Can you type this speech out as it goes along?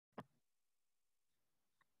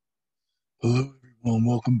Hello, everyone.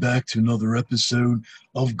 Welcome back to another episode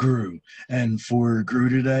of Grue. And for Grue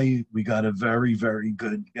today, we got a very, very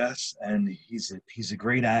good guest, and he's a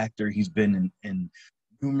great actor. He's been in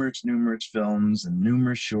numerous films and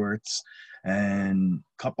numerous shorts and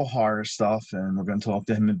a couple horror stuff. And we're going to talk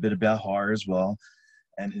to him a bit about horror as well.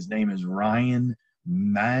 And his name is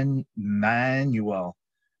Manuel.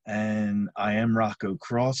 And I am Rocco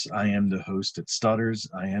Cross. I am the host at Stutters.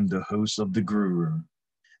 I am the host of the Grue Room.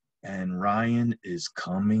 And Ryan is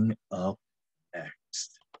coming up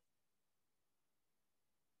next.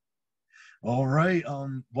 All right,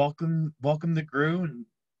 welcome to Grue, and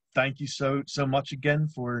thank you so much again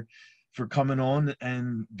for coming on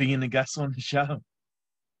and being a guest on the show.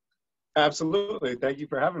 Absolutely, thank you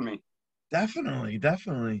for having me. Definitely.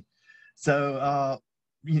 So,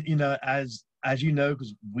 as you know,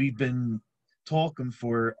 because we've been talking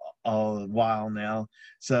for a while now.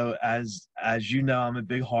 So as you know, I'm a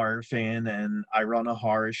big horror fan, and I run a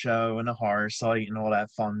horror show and a horror site and all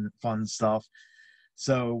that fun stuff.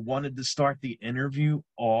 So wanted to start the interview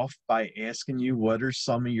off by asking you, what are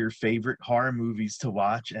some of your favorite horror movies to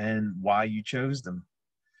watch and why you chose them?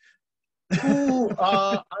 Ooh,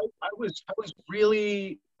 I was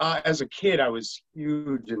really as a kid I was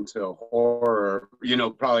huge into horror.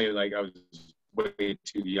 Probably like I was way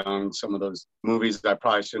too young. Some of those movies I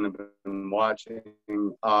probably shouldn't have been watching.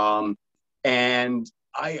 And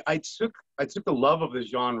I took the love of the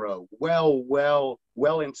genre well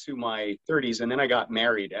into my 30s, and then I got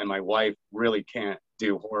married, and my wife really can't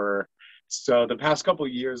do horror. So the past couple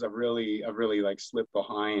of years, I've really like slipped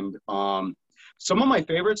behind. Some of my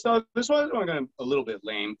favorites, though, this one I'm going a little bit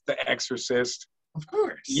lame. The Exorcist. Of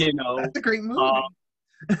course, that's a great movie.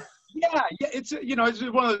 Yeah, it's it's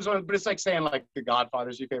one of those ones, but it's like saying like The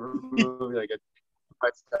Godfather's your favorite movie, like it's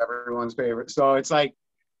everyone's favorite. So it's like,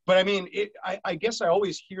 but I mean, I guess I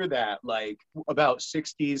always hear that like about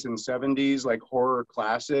 60s and 70s like horror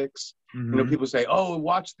classics. Mm-hmm. People say, "Oh,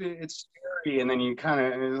 watch it's scary," and then you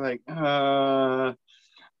kind of like,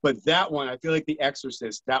 But that one, I feel like The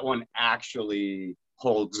Exorcist, that one actually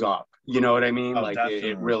holds up. You know what I mean? Oh, like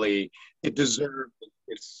it really deserved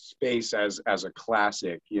its space as a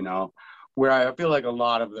classic. Where I feel like a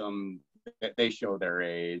lot of them, they show their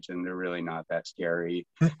age and they're really not that scary.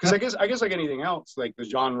 Because I guess like anything else, like the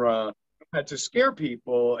genre had to scare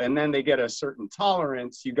people, and then they get a certain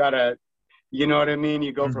tolerance. You gotta, you know what I mean?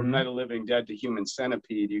 You go from Night of the Living Dead to Human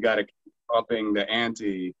Centipede. You gotta keep upping the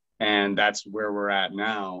ante. And that's where we're at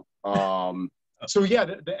now. So yeah,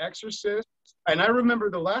 the Exorcist. And I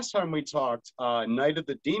remember the last time we talked, Night of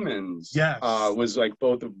the Demons. Yes. Was like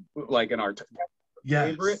both of like in our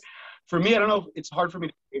favorite. For me, I don't know if it's hard for me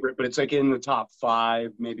to favorite, but it's like in the top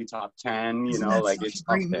 5, maybe top 10. Like it's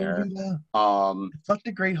up there. It's such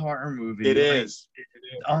a great horror movie. It is.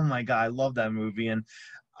 Oh my God, I love that movie. And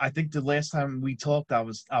I think the last time we talked, I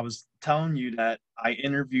was telling you that I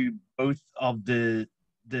interviewed both of the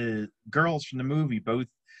girls from the movie, both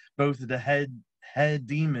of the head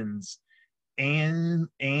demons, and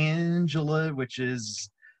Angela, which is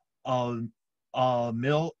Milia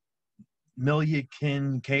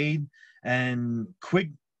Kincaid, and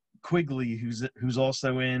Quigley, who's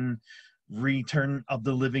also in Return of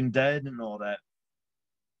the Living Dead and all that.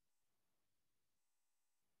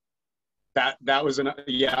 That was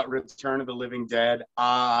Return of the Living Dead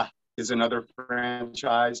is another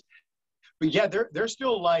franchise. But yeah, they're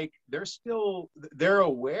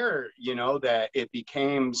aware, that it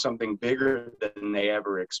became something bigger than they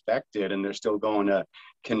ever expected, and they're still going to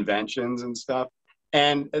conventions and stuff.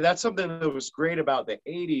 And that's something that was great about the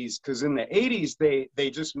 80s, because in the 80s they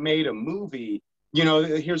just made a movie.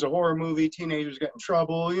 Here's a horror movie, teenagers get in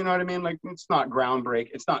trouble. You know what I mean? Like, it's not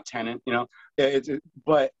groundbreaking. It's not Tenet.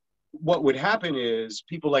 But what would happen is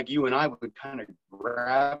people like you and I would kind of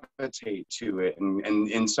gravitate to it, and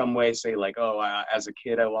in some way say like, oh, as a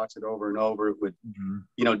kid I watched it over and over. It would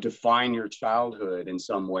define your childhood in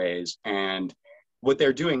some ways. And what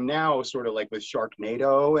they're doing now, sort of like with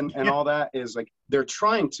Sharknado and all that, is like they're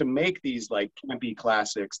trying to make these like campy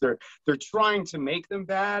classics. They're trying to make them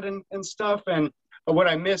bad and stuff. And what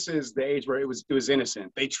I miss is the age where it was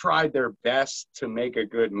innocent. They tried their best to make a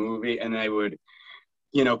good movie, and they would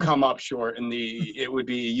come up short, and it would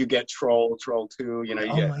be, you get Troll 2, you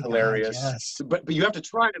get Hilarious. God, yes. But you have to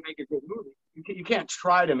try to make a good movie. You can't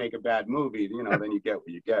try to make a bad movie, then you get what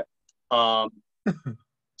you get.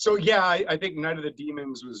 So yeah, I think Night of the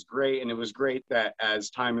Demons was great, and it was great that as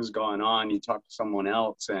time has gone on, you talk to someone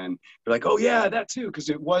else and you're like, oh yeah, that too, because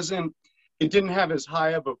it didn't have as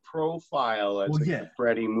high of a profile as the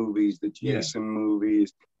Freddy movies, the Jason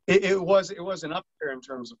movies. it wasn't up there in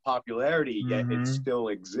terms of popularity, yet it Mm-hmm. still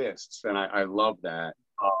exists, and I love that.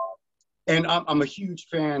 And I'm a huge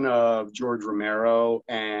fan of George Romero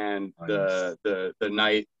and Nice. the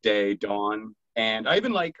Night, Day, Dawn, and I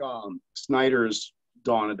even like Snyder's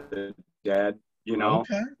Dawn of the Dead. You know,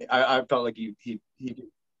 Okay. I felt like he did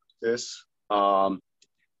this.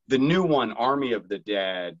 The new one, Army of the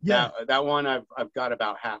Dead, Yeah. that one I've got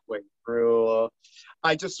about halfway through.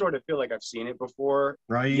 I just sort of feel like I've seen it before.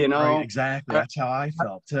 Right. You Right. know, Exactly. have That's how I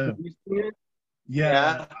felt too. you seen it?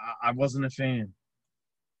 Yeah. Yeah, I wasn't a fan.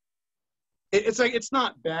 it's like it's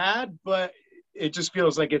not bad, but it just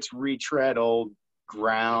feels like it's retread old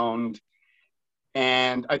ground.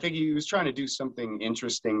 And I think he was trying to do something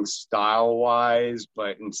interesting style wise,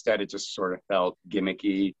 but instead it just sort of felt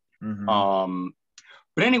gimmicky. Mm-hmm. Um,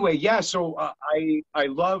 but anyway, yeah. So I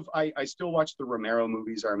still watch the Romero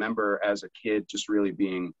movies. I remember as a kid just really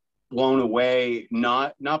being blown away,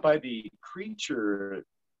 not by the creature,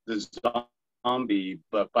 the zombie,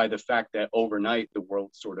 but by the fact that overnight the world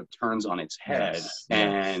sort of turns on its head, Yes. Yes.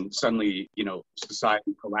 and suddenly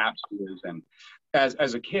society collapses. And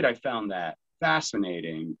as a kid, I found that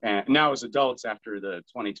fascinating. And now as adults, after the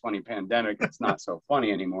 2020 pandemic, it's not so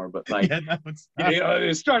funny anymore. But like, Yeah. No, it's not.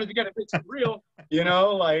 it started to get a bit surreal,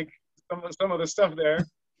 like some of the stuff there.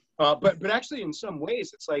 But actually, in some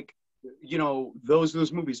ways, it's like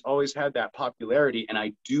those movies always had that popularity, and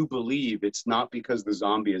I do believe it's not because the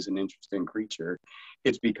zombie is an interesting creature.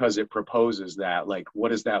 It's because it proposes that, like, what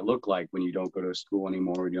does that look like when you don't go to school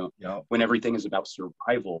anymore? Yep. When everything is about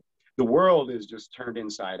survival, the world is just turned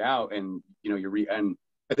inside out, and and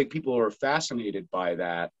I think people are fascinated by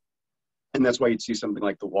that, and that's why you'd see something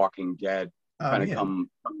like The Walking Dead Oh kind of yeah. come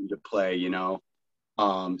into play.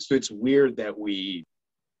 So it's weird that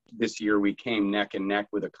this year we came neck and neck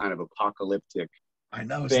with a kind of apocalyptic I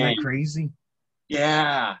know. Isn't thing. that crazy?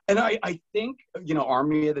 Yeah. And I think,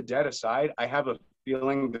 Army of the Dead aside, I have a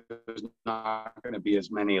feeling there's not going to be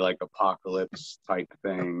as many like apocalypse type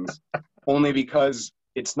things, only because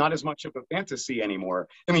it's not as much of a fantasy anymore.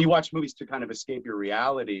 I mean, you watch movies to kind of escape your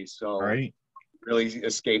reality. So Right. really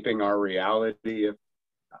escaping our reality.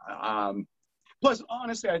 Um, Plus,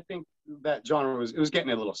 honestly, I think that genre was getting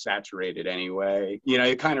a little saturated anyway.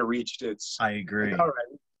 It kind of reached its I like, agree. all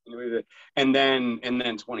right. And then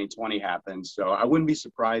 2020 happened. So I wouldn't be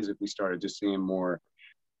surprised if we started just seeing more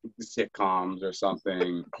sitcoms or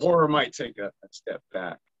something. Horror might take a step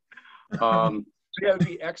back. So yeah,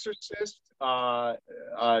 The Exorcist, Night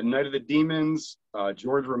of the Demons,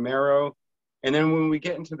 George Romero, and then when we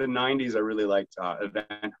get into the '90s, I really liked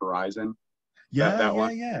Event Horizon. That Yeah. that Yeah.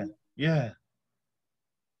 one, Yeah. Yeah.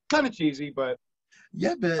 kind of cheesy, but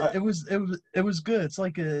Yeah. But uh, it was good. It's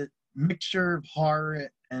like a mixture of horror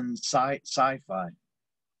and sci-fi.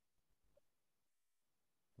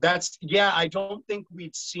 yeah. I don't think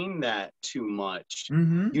we'd seen that too much.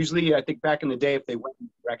 Mm-hmm. Usually, I think back in the day, if they went in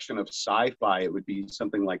the direction of sci-fi, it would be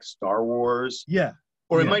something like Star Wars, Yeah.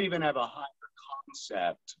 or it Yeah. might even have a higher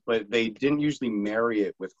concept, but they didn't usually marry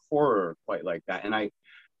it with horror quite like that. And I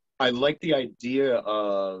like the idea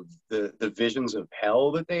of the visions of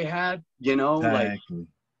hell that they had, like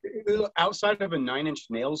Exactly. outside of a Nine Inch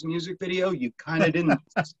Nails music video, you kind of didn't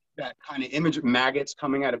see that kind of image of maggots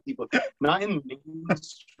coming out of people, not in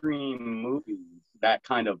mainstream movies, that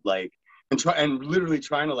kind of like, and literally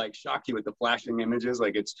trying to like shock you with the flashing images,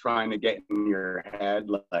 like it's trying to get in your head.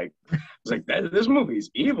 Like, it's like, this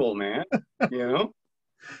movie's evil, man, you know?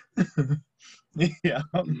 Yeah.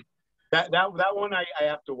 That one I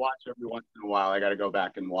have to watch every once in a while. I got to go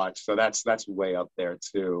back and watch. So that's way up there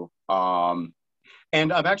too.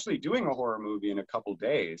 And I'm actually doing a horror movie in a couple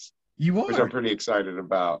days, You which I'm are. pretty excited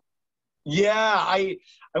about. Yeah, I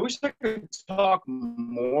wish I could talk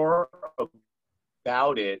more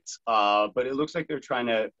about it, but it looks like they're trying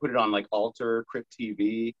to put it on like Alter, Crypt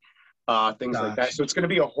TV, things like that. Gotcha. So it's going to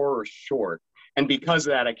be a horror short, and because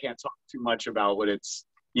of that, I can't talk too much about what it's,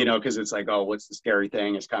 because it's like, oh, what's the scary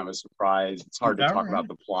thing? It's kind of a surprise. It's hard to All talk right. about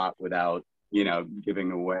the plot without,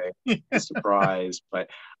 giving away the surprise. But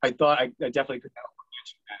I thought I definitely could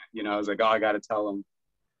mention that. I was like, oh, I got to tell them.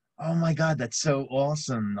 Oh my God, that's so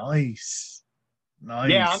awesome. Nice. Yeah,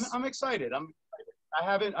 Nice. I'm excited. I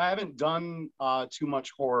haven't done too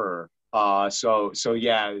much horror. So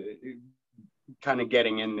yeah, kind of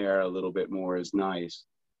getting in there a little bit more is nice.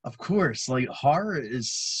 Of course, like horror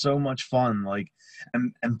is so much fun. Like,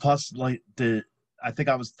 and plus, like I think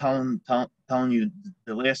I was telling you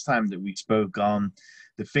the last time that we spoke.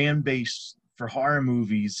 The fan base for horror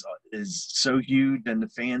movies is so huge, and the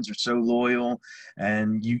fans are so loyal.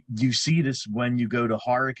 And you see this when you go to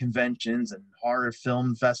horror conventions and horror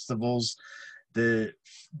film festivals. the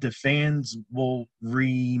the fans will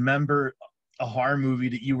remember a horror movie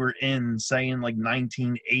that you were in, say in like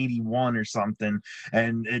 1981 or something,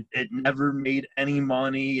 and it never made any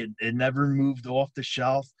money, it never moved off the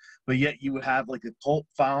shelf, but yet you would have like a cult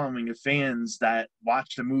following of fans that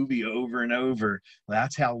watch the movie over and over.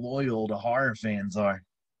 That's how loyal the horror fans are.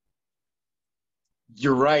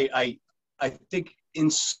 You're right. I think in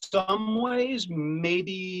some ways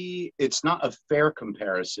maybe it's not a fair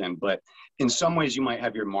comparison, but in some ways you might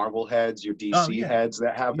have your Marvel heads, your Oh DC yeah, heads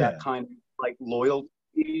that have that yeah. kind of like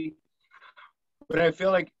loyalty. But I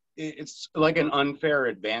feel like it's like an unfair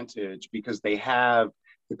advantage because they have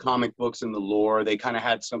the comic books and the lore. They kind of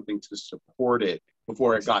had something to support it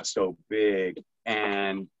before it got so big.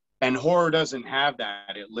 And horror doesn't have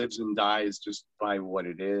that. It lives and dies just by what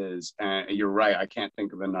it is. And you're right. I can't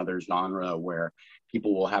think of another genre where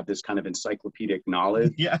people will have this kind of encyclopedic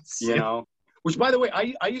knowledge, Yes, you yeah. know? Which, by the way,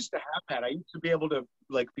 I used to have that. I used to be able to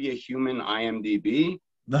like be a human IMDb,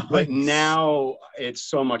 but Nice. now it's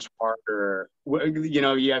so much harder. You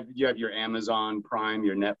know, you have your Amazon Prime,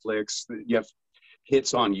 your Netflix, you have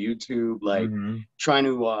hits on YouTube, like Hmm. trying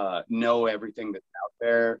to know everything that's out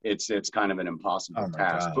there. It's kind of an Oh impossible my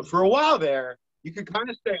task. god. But for a while there, you could kind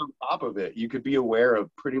of stay on top of it. You could be aware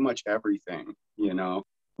of pretty much everything, you know.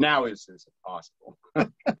 Now it's impossible.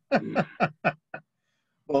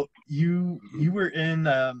 Well, you were in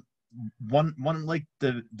one like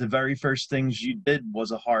the very first things you did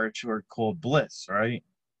was a horror short called Bliss, right?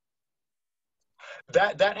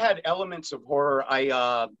 That had elements of horror.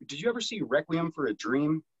 I did you ever see Requiem for a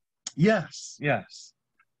Dream? Yes, yes.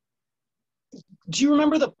 Do you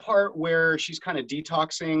remember the part where she's kind of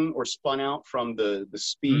detoxing or spun out from the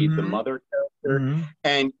speed, the Mm-hmm. mother character, Mm-hmm.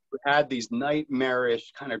 and you had these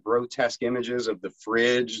nightmarish kind of grotesque images of the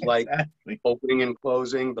fridge like Exactly. opening and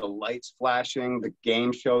closing, the lights flashing, the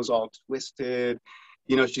game shows all twisted.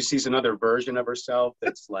 You know, she sees another version of herself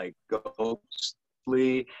that's like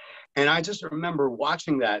ghostly. And I just remember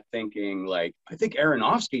watching that thinking, like, I think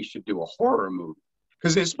Aronofsky should do a horror movie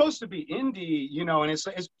because it's supposed to be indie, you know, and it's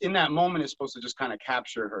in that moment, it's supposed to just kind of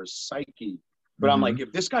capture her psyche. But I'm Mm-hmm. like,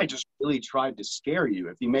 if this guy just really tried to scare you,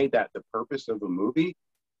 if he made that the purpose of a movie,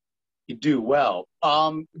 he'd do well.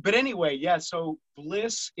 But anyway, yeah. So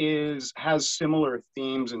Bliss has similar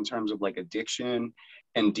themes in terms of like addiction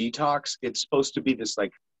and detox. It's supposed to be this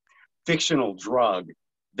like fictional drug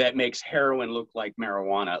that makes heroin look like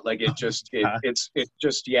marijuana. Like it just God. it's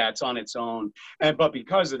just yeah, it's on its own. And but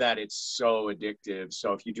because of that, it's so addictive.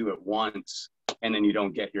 So if you do it once and then you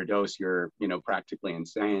don't get your dose, you're practically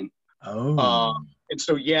insane. Oh. Um, and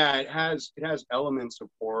so yeah, it has elements of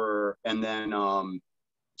horror. And then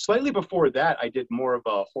slightly before that, I did more of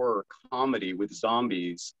a horror comedy with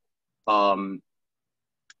zombies. Um,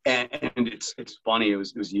 and it's funny. It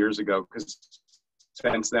was years ago because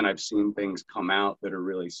since then I've seen things come out that are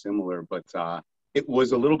really similar, but it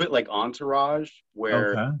was a little bit like Entourage,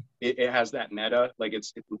 where Okay. it has that meta, like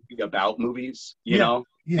it's about movies, Yeah. and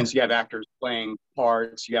Yeah. so you have actors playing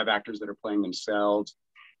parts, you have actors that are playing themselves,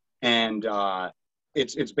 and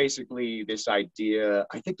it's basically this idea.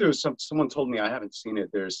 I think there's someone told me I haven't seen it.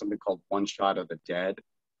 There's something called One Shot of the Dead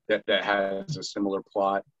that has a similar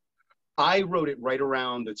plot. I wrote it right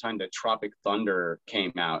around the time that Tropic Thunder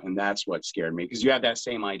came out, and that's what scared me because you have that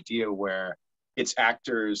same idea where it's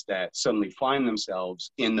actors that suddenly find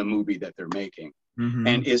themselves in the movie that they're making. Mm-hmm.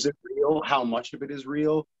 And is it real? How much of it is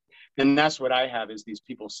real? And that's what I have is these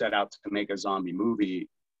people set out to make a zombie movie.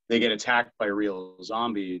 They get attacked by real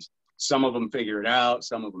zombies. Some of them figure it out,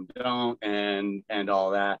 some of them don't, and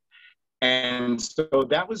all that. And so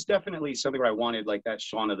that was definitely something where I wanted like that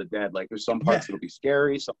Shaun of the Dead. Like there's some Yeah. parts that'll be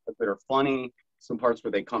scary, some parts that are funny, some parts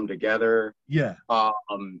where they come together. Yeah.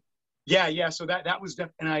 Yeah, yeah. So that was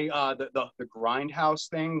definitely the Grindhouse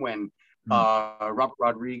thing when Mm. Robert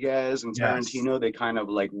Rodriguez and Yes. Tarantino they kind of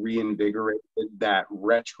like reinvigorated that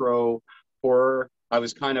retro horror. I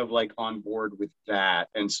was kind of like on board with that,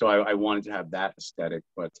 and so I wanted to have that aesthetic.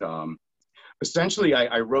 But essentially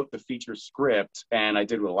I wrote the feature script and I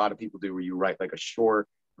did what a lot of people do where you write like a short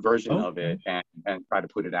version of Okay. it and try to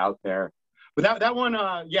put it out there. But that one,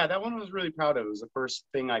 yeah, that one I was really proud of. It was the first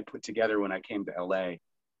thing I put together when I came to LA.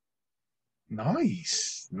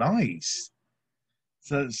 Nice. Nice.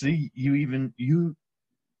 So see, you even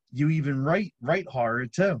write horror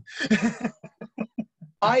too.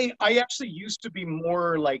 I actually used to be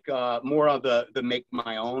more like more of the make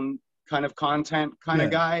my own kind of content kind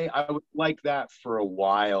of Yeah. guy. I was like that for a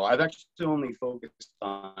while. I've actually only focused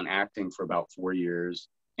on acting for about 4 years.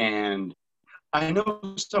 And I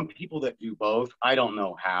know some people that do both. I don't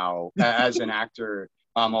know how. As an actor,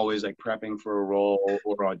 I'm always like prepping for a role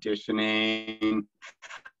or auditioning.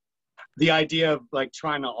 The idea of like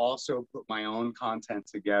trying to also put my own content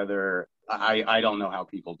together, I don't know how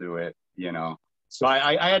people do it, you know. So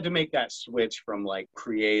I had to make that switch from like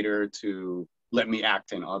creator to let me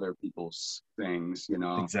act in other people's things, you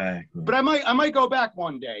know. Exactly. But I might go back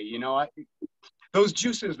one day, you know. Those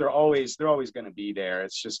juices, they're always going to be there.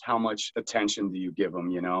 It's just how much attention do you give them,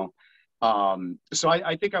 you know. So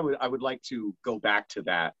I think I would like to go back to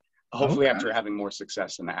that, hopefully Okay. after having more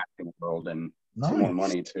success in the acting world and some more Nice.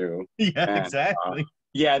 money too. Yeah, And exactly.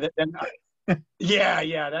 yeah, then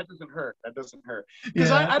yeah, that doesn't hurt. That doesn't hurt because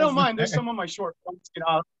Yeah, that I don't doesn't mind. There's hurt. some of my short films, you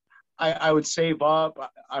know. I would save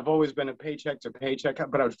up. I've always been a paycheck to paycheck,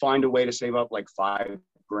 but I would find a way to save up like 5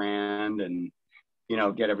 grand and, you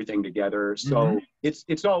know, get everything together. Hmm. So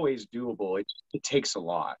it's always doable. It takes a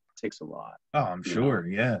lot. It takes a lot, Oh, I'm you know. sure.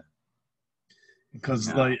 Yeah, because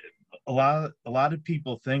Yeah. like a lot of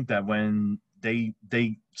people think that when they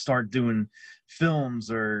start doing films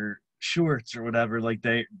or shorts or whatever, like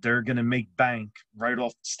they're gonna make bank right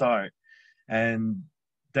off the start, and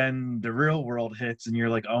then the real world hits, and you're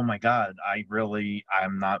like, oh my god,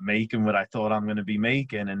 I'm not making what I thought I'm gonna be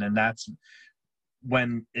making, and then that's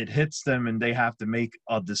when it hits them, and they have to make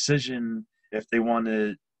a decision if they want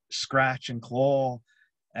to scratch and claw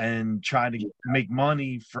and try to make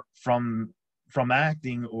money from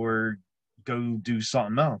acting or go do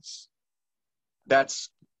something else. That's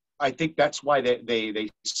I think that's why they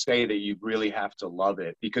say that you really have to love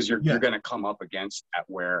it because you're Yeah, going to come up against that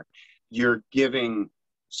where you're giving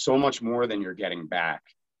so much more than you're getting back,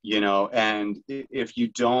 you know. And if you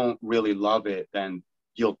don't really love it, then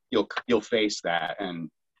you'll face that. And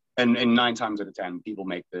 9 times out of 10, people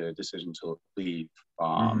make the decision to leave,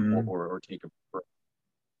 hmm, or take a break.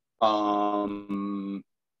 Um,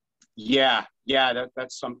 yeah,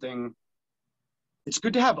 that's something. It's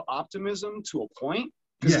good to have optimism to a point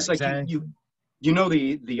because yeah, it's like exactly. you know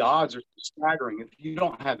the odds are staggering. If you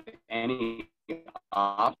don't have any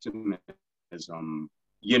optimism,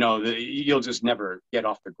 you know you'll just never get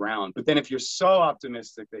off the ground. But then if you're so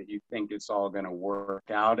optimistic that you think it's all going to work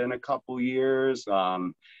out in a couple years,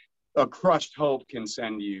 a crushed hope can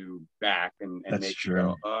send you back and That's make you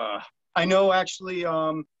true. go, I know actually,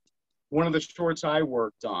 one of the shorts I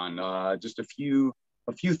worked on, just a few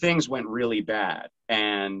things went really bad,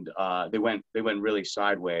 and they went really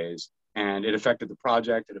sideways, and it affected the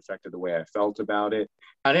project. It affected the way I felt about it.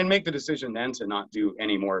 I didn't make the decision then to not do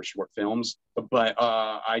any more short films, but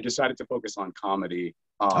I decided to focus on comedy.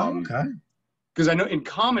 Oh, okay. Because I know in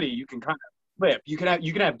comedy you can kind of flip. You can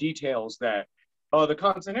have details that, oh, the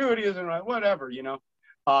continuity isn't right, whatever, you know,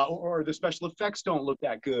 or the special effects don't look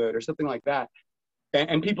that good, or something like that,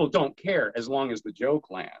 and people don't care as long as the joke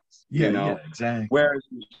lands, you Yeah, yeah, know. exactly. Whereas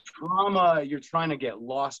drama, you're trying to get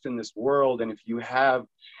lost in this world, and if you have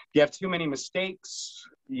too many mistakes,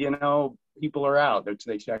 you know, people are out.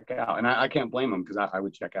 They check out, and I can't blame them because I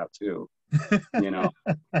would check out too, you know.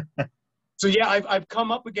 So yeah, I've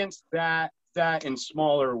come up against that in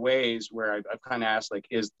smaller ways where I've kind of asked like,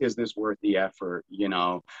 is this worth the effort? You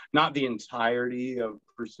know, not the entirety of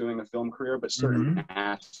pursuing a film career, but certain Hmm.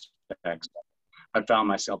 aspects. I found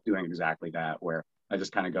myself doing exactly that, where I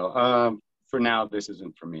just kind of go, for now, this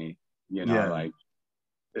isn't for me. You know, Yeah. like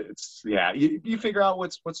it's yeah, you figure out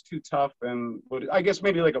what's too tough, and what I guess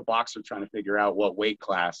maybe like a boxer trying to figure out what weight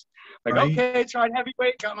class. Like, Right. okay, tried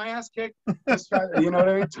heavyweight, got my ass kicked. Let's try, you know what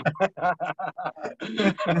I mean?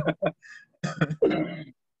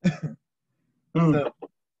 so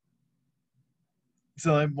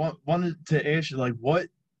so I wanted to ask you, like, what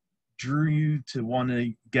drew you to want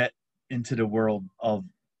to get into the world of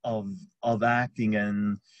of acting,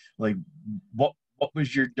 and like what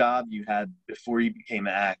was your job you had before you became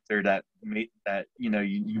an actor that made that, you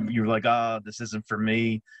were like, oh, this isn't for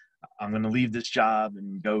me, I'm gonna leave this job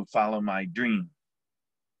and go follow my dream.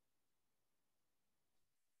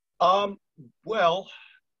 um, well,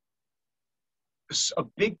 a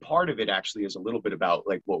big part of it actually is a little bit about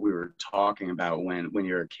like what we were talking about when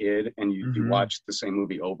you're a kid and you Hmm. watch the same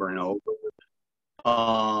movie over and over.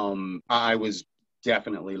 I was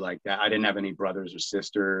definitely like that. I didn't have any brothers or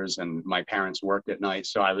sisters, and my parents worked at night,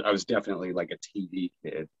 so I was definitely like a TV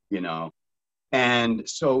kid, you know. And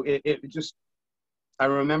so it just I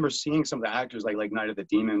remember seeing some of the actors like Night of the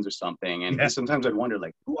Demons or something, and Yeah. sometimes I'd wonder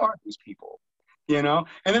like, who are these people, you know?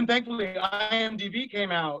 And then thankfully IMDb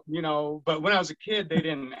came out, you know. But when I was a kid, they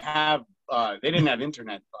didn't have internet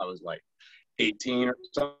until I was like 18 or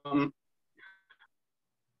something.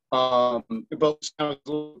 But when I was a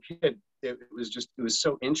little kid, it was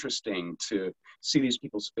so interesting to see these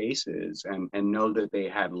people's faces and know that they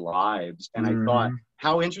had lives. And I thought,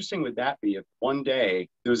 how interesting would that be if one day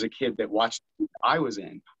there was a kid that watched what I was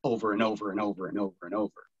in over and over and over and over and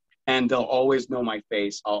over, and they'll always know my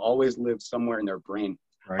face. I'll always live somewhere in their brain.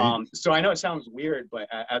 Right. So I know it sounds weird, but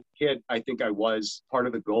as a kid, I think part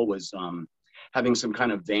of the goal was having some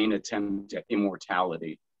kind of vain attempt at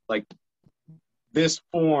immortality. Like, this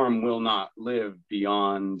form will not live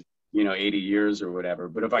beyond, 80 years or whatever.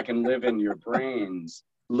 But if I can live in your brains,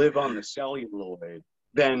 live on the celluloid,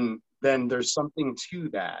 then there's something to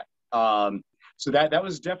that. So that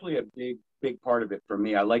was definitely a big part of it for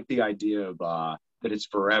me. I like the idea of that it's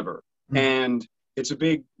forever. And it's a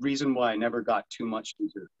big reason why I never got too much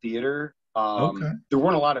into theater. There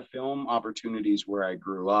weren't a lot of film opportunities where I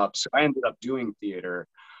grew up, so I ended up doing theater.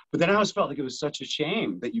 But then I always felt like it was such a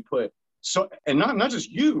shame that you put and not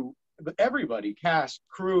just you, but everybody, cast,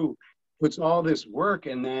 crew, puts all this work,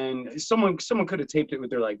 and then someone could have taped it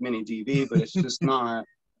with their like mini DV, but it's just not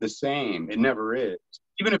the same. It never is.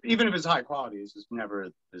 Even if it's high quality, it's just never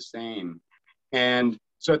the same. And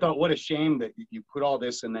so I thought, what a shame that you put all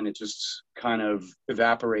this and then it just kind of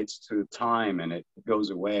evaporates to time and it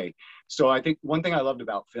goes away. So I think one thing I loved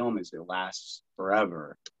about film is it lasts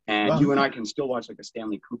forever. And you and I can still watch like a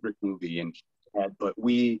Stanley Kubrick movie, but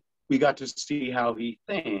we got to see how he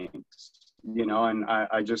thinks, and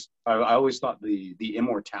I always thought the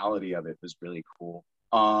immortality of it was really cool.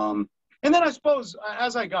 And then I suppose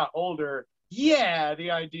as I got older,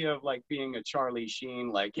 the idea of like being a Charlie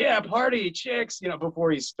Sheen, like, party chicks,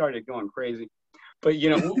 before he started going crazy. But,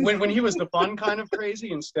 when he was the fun kind of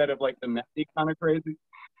crazy instead of like the messy kind of crazy.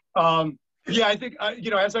 I think,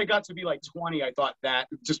 as I got to be like 20, I thought that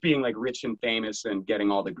just being like rich and famous and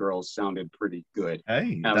getting all the girls sounded pretty good.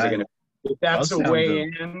 Hey, and I was like, if that's a way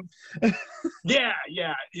in,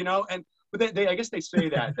 but I guess they say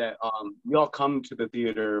that we all come to the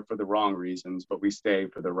theater for the wrong reasons, but we stay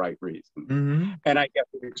for the right reasons. And I guess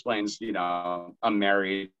it explains, I'm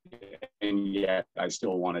married and yet I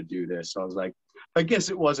still want to do this. So I was like, I guess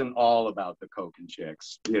it wasn't all about the coke and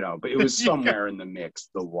chicks, but it was somewhere in the mix,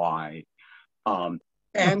 the why.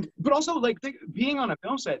 But also like being on a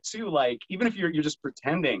film set too, like even if you're just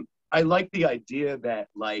pretending, I like the idea that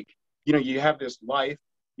like, you have this life.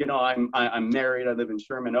 I'm married. I live in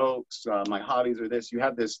Sherman Oaks. My hobbies are this. You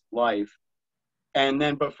have this life, and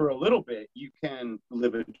then, but for a little bit, you can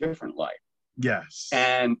live a different life. Yes.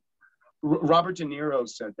 And Robert De Niro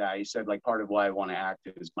said that. He said, like, part of why I want to act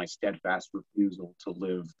is my steadfast refusal to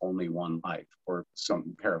live only one life, or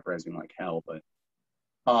some paraphrasing like hell. But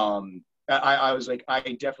I was like, I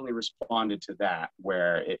definitely responded to that,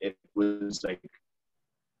 where it was like,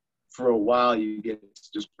 for a while you get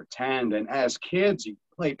to just pretend, and as kids you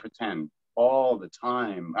play pretend all the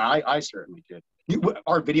time. I certainly did.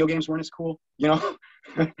 Our video games weren't as cool, we only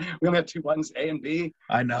had two buttons, A and B.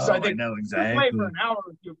 I know. So I think exactly. you play for an hour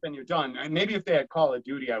or two, then you're done. And maybe if they had Call of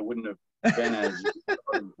Duty, I wouldn't have been as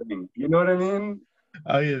you know what I mean?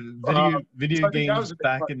 Oh yeah, video games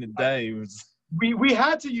back in the day was. We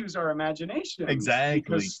had to use our imagination.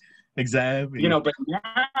 Exactly. But now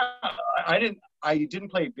I didn't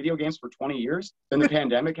play video games for 20 years. Then the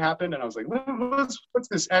pandemic happened and I was like, what's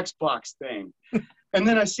this Xbox thing? And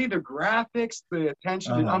then I see the graphics, the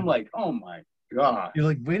attention, and I'm like, oh my God. You're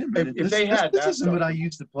like, wait a minute, if this isn't what I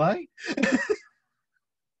used to play.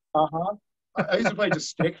 I used to play just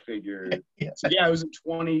stick figures. So it was a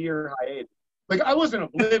 20-year hiatus. Like, I wasn't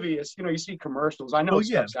oblivious. You see commercials. I know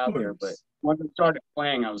stuff's out there, but once I started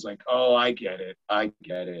playing, I was like, oh, I get it.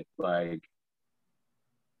 Like,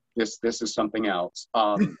 this is something else.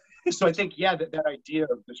 So I think, that idea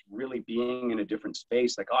of just really being in a different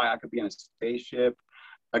space, like, I could be in a spaceship.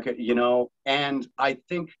 I could, and I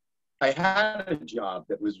think I had a job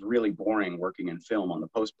that was really boring, working in film on the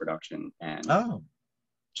post-production, and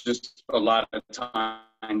just a lot of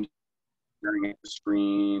time staring at the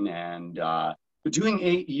screen. And but doing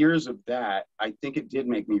 8 years of that, I think it did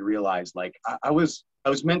make me realize, like, I was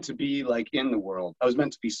meant to be like in the world. I was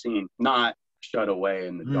meant to be seen, not shut away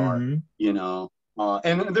in the dark,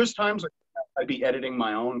 and there's times like I'd be editing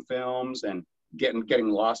my own films and getting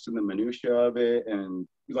lost in the minutia of it, and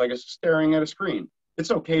like staring at a screen. It's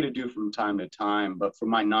okay to do from time to time, but for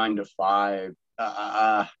my 9 to 5,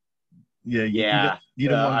 you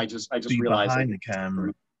don't want I just be realized behind the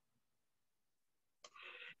camera.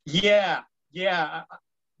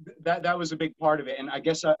 That was a big part of it. And I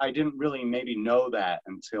guess I didn't really maybe know that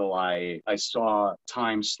until I saw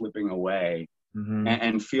time slipping away,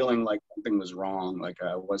 and feeling like something was wrong, like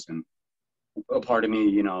I wasn't, a part of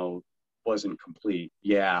me, wasn't complete.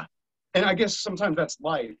 and I guess sometimes that's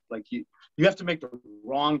life. Like you have to make the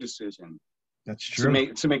wrong decision That's true.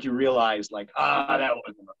 to make you realize like, that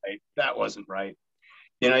wasn't right. That wasn't right.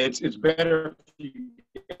 You know, it's better if you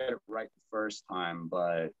get it right the first time,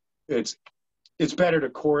 but it's it's better to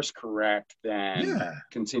course correct than Yeah.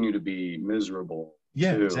 continue to be miserable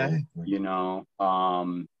Yeah, too, exactly. you know.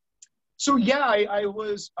 So yeah, I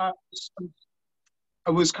was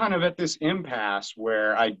kind of at this impasse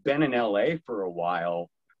where I'd been in LA for a while,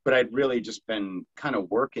 but I'd really just been kind of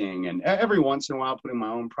working and every once in a while putting my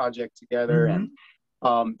own project together, and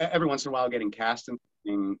Hmm. every once in a while getting cast in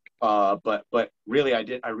something. But really,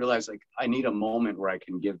 I realized like I need a moment where I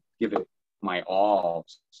can give it my all.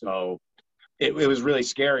 So it was really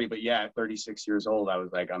scary. But yeah, at 36 years old, I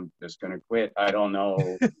was like, I'm just gonna quit. I don't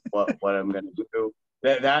know what I'm gonna do.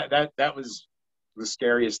 That was the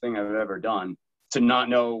scariest thing I've ever done. To not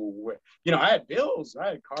know, you know, I had bills, I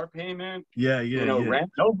had car payment, Yeah, you yeah, know, yeah.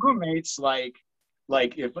 rent, no roommates. Like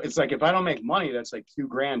if it's like if I don't make money, that's like 2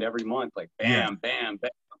 grand every month. Like Yeah. bam, bam,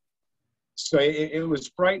 bam. So it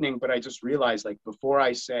was frightening, but I just realized like before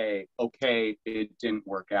I say, okay, it didn't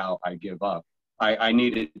work out, I give up. I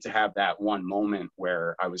needed to have that one moment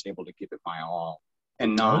where I was able to give it my all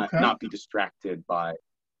and Okay. not be distracted by,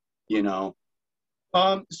 you know.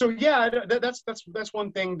 So yeah, that's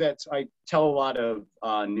one thing that I tell a lot of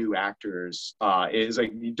new actors is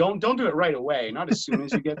like you don't do it right away, not as soon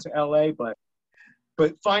as you get to LA, but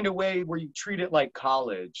find a way where you treat it like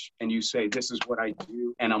college and you say, this is what I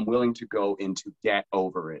do and I'm willing to go into debt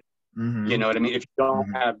over it. You Hmm. know what I mean? If you don't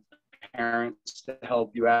Hmm. have parents to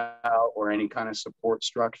help you out or any kind of support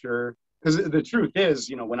structure, because the truth is,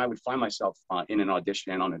 you know, when I would find myself in an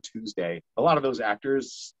audition on a Tuesday, a lot of those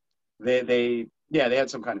actors, yeah, they had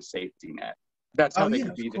some kind of safety net. That's Oh how they yeah,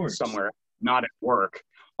 could of be course. somewhere not at work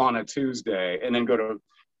on a Tuesday and then go to,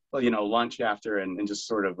 well, you know, lunch after and just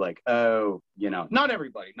sort of like, oh, you know, not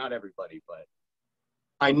everybody, but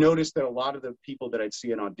I noticed that a lot of the people that I'd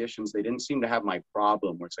see in auditions, they didn't seem to have my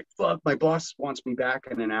problem where it's like, fuck, my boss wants me back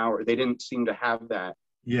in an hour. They didn't seem to have that.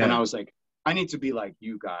 And I Yeah. was like, I need to be like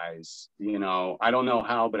you guys, you know, I don't know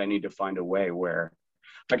how, but I need to find a way where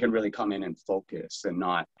I can really come in and focus and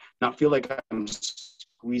not feel like I'm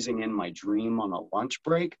squeezing in my dream on a lunch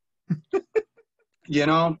break, you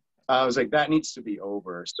know. I was like, that needs to be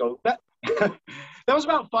over. So that that was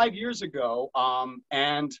about 5 years ago,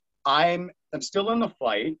 and I'm still in the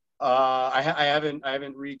fight. I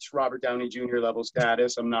haven't reached Robert Downey Jr. level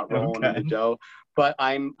status. I'm not rolling in the Okay. dough, but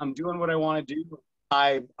I'm doing what I want to do.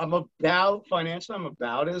 I'm about financially, I'm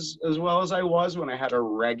about as well as I was when I had a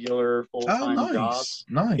regular full Oh, time job. nice,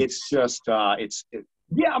 It's nice. just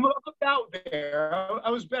yeah, I'm about there. I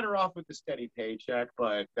was better off with the steady paycheck,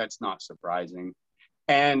 but that's not surprising.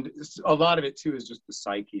 And a lot of it too is just the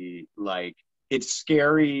psyche. Like it's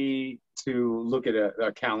scary to look at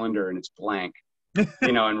a calendar and it's blank,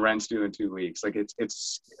 you know, and rent's due in 2 weeks. Like it's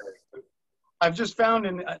scary. I've just found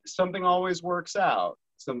in something always works out.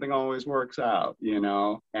 Something always works out, you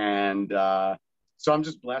know, and so I'm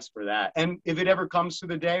just blessed for that. And if it ever comes to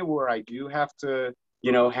the day where I do have to,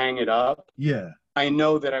 you know, hang it up, Yeah. I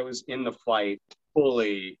know that I was in the fight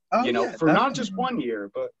fully, Oh you know, yeah, for not just definitely. 1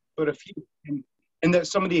 year, but a few. And that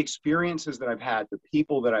some of the experiences that I've had, the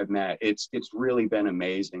people that I've met, it's really been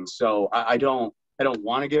amazing. So I don't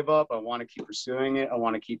want to give up. I want to keep pursuing it. I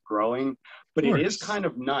want to keep growing. Of But it is course. kind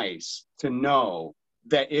of nice to know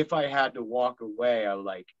that if I had to walk away, I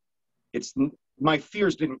like it's my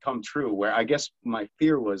fears didn't come true. Where I guess my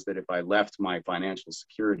fear was that if I left my financial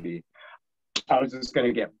security, I was just going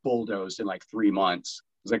to get bulldozed in like 3 months.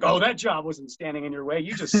 It was like, oh, that job wasn't standing in your way.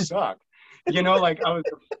 You just suck. You know, like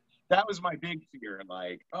that was my big fear.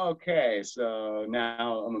 Like, okay, so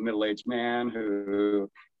now I'm a middle aged man who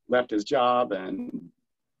left his job and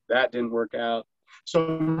that didn't work out. So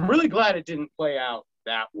I'm really glad it didn't play out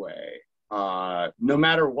that way. No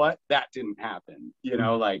matter what, that didn't happen. You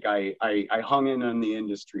know, Mhm. like I hung in on the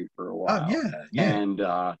industry for a Oh while. yeah, yeah. And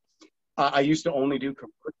I used to only do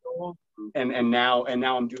commercial, and now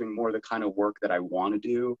I'm doing more the kind of work that I want to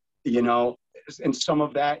do. You know, and some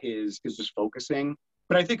of that is just focusing.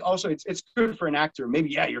 But I think also it's good for an actor. Maybe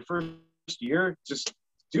yeah, your first year, just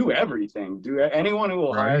do everything. Do anyone who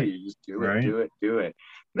will hire Right, you, just do it, right. do it, do it.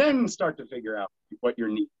 Then start to figure out what your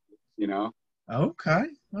need is. You know. Okay,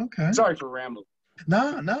 okay. Sorry for rambling.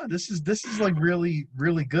 No, no, this is like really,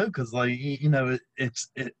 really good because like it's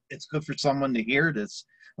good for someone to hear this,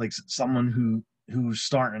 like someone who's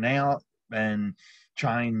starting out and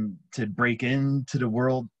trying to break into the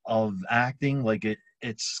world of acting. Like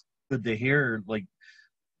it's good to hear like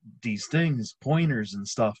these things, pointers and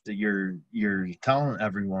stuff that you're telling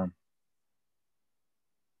everyone.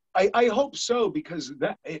 I hope so, because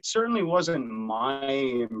that it certainly wasn't my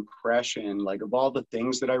impression. Like, of all the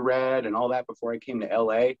things that I read and all that before I came to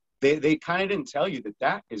LA, they kind of didn't tell you that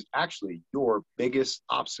that is actually your biggest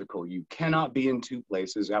obstacle. You cannot be in two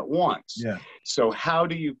places at once. Yeah. So how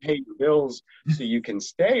do you pay your bills so you can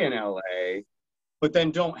stay in LA, but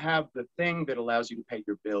then don't have the thing that allows you to pay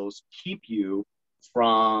your bills keep you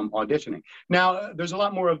from auditioning? Now, there's a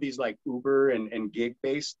lot more of these like Uber and gig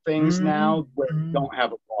based things now where you Mm-hmm. don't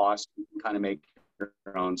have a boss. You can kind of make your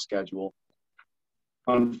own schedule.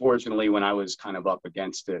 Unfortunately, when I was kind of up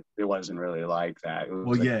against it, it wasn't really like that. It Well,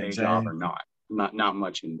 was like yeah, day job or exactly. not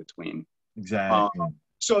much in between. Uh, Exactly.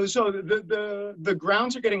 so the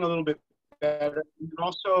grounds are getting a little bit better. And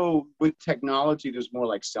also with technology, there's more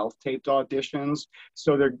like self-taped auditions.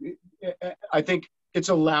 So I think it's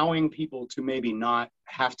allowing people to maybe not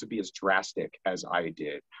have to be as drastic as I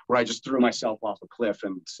did, where I just threw myself off a cliff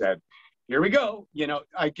and said, "Here we go." You know,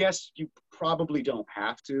 I guess you probably don't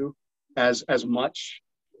have to as much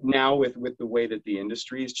now with the way that the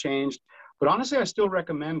industry has changed. But honestly, I still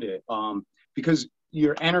recommend it, because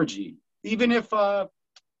your energy, even if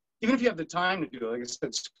you have the time to do it, like I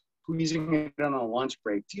said, squeezing it on a lunch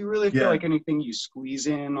break, do you really feel Yeah. like anything you squeeze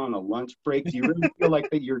in on a lunch break, do you really feel like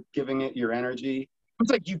that you're giving it your energy?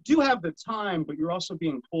 It's like you do have the time, but you're also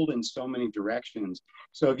being pulled in so many directions.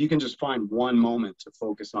 So if you can just find one moment to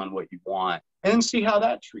focus on what you want and see how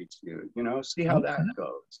that treats you, see how that Okay.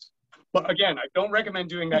 goes. But again, I don't recommend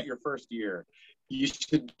doing that your first year. You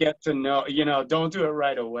should get to know, don't do it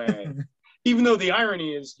right away. Even though the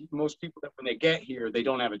irony is most people that when they get here, they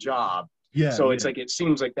don't have a job. Yeah, So it's yeah. like, it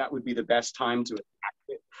seems like that would be the best time to attack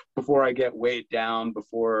it before I get weighed down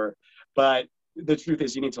but the truth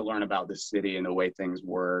is you need to learn about the city and the way things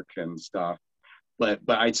work and stuff. But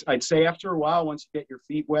I'd say after a while, once you get your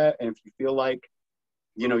feet wet and if you feel like,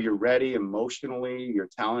 you're ready emotionally, your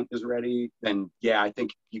talent is ready, then yeah, I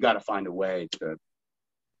think you got to find a way to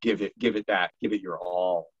give it your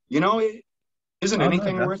all. Isn't Oh no,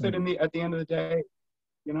 anything worth it definitely. at the end of the day,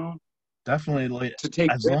 you know, Definitely, like, to take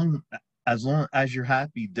as risks. long as long as you're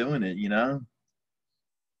happy doing it, you know?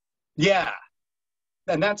 Yeah.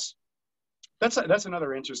 And that's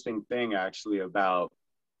another interesting thing actually about,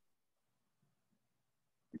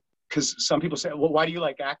 because some people say, well, why do you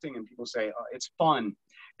like acting? And people say, oh, it's fun.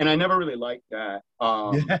 And I never really liked that.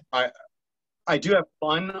 Yeah. I do have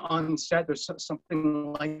fun on set. There's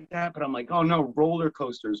something like that, but I'm like, oh no, roller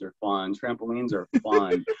coasters are fun, trampolines are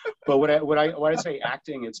fun. But what I say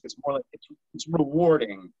acting, it's more like it's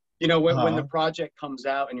rewarding. When the Uh-huh. project comes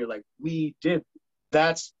out and you're like, we did.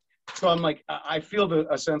 That's so I'm like, I feel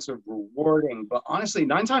a sense of rewarding. But honestly,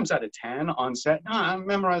 9 times out of 10 on set, no, I'm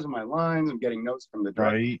memorizing my lines. I'm getting notes from the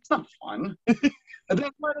director. Right. It's not fun. And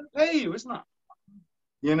that's why they pay you. It's not,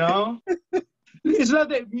 you know. It's not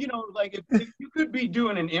that, like if you could be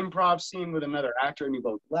doing an improv scene with another actor and you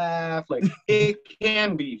both laugh, like it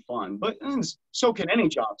can be fun, but so can any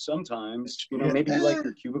job sometimes. Yeah. Maybe you like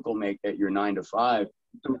your cubicle mate at your 9 to 5.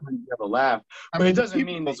 Sometimes you have a laugh, I but it mean, doesn't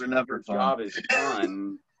mean that cubicles are never your fun. job is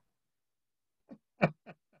fun.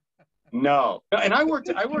 No. And I worked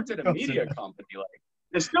at a Cubicles are media company. Like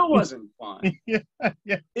it still never. wasn't fun. Yeah,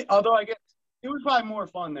 yeah. Although I guess it was probably more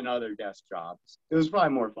fun than other desk jobs. It was probably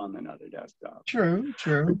more fun than other desk jobs. True, But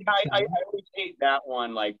true, yeah, I true. always hate that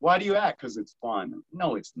one. Like, why do you act? Because it's fun.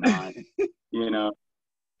 No, it's not. You know,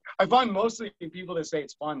 I find mostly people that say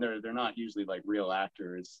it's fun, they're not usually like real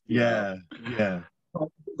actors. Yeah, yeah.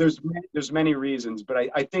 There's many reasons, but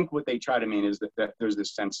I think what they try to mean is that there's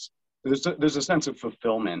this sense there's a sense of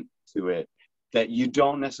fulfillment to it that you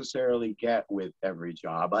don't necessarily get with every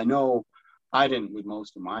job. I know I didn't with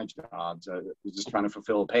most of my jobs. I was just trying to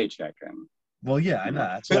fulfill a paycheck, and Well, yeah, I you know. know,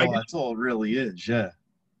 That's I all. guess, That's all it really is. Yeah.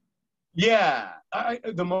 yeah.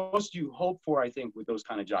 The most you hope for, I think, with those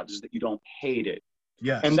kind of jobs is that you don't hate it.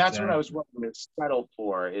 Yes, And that's what I was exactly. wanting to settle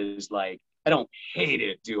for is like, I don't hate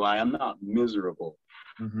it, do I? I'm not miserable.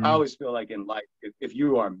 I Mm-hmm. always feel like in life, if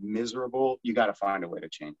you are miserable, you got to find a way to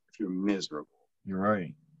change it. If you're miserable, You're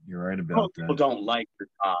right. You're right about most people that. don't like your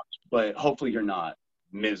jobs, but hopefully you're not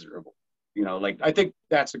miserable. Like I think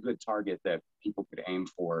that's a good target that people could aim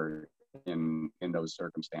for in those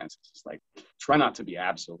circumstances. It's like try not to be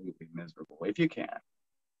absolutely miserable if you can.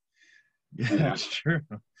 Yeah, Yeah. that's true.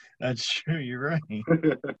 That's true. You're right.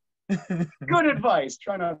 Good advice.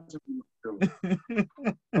 Try not to be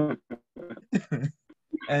miserable.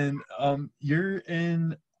 And you're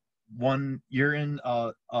in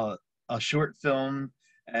a short film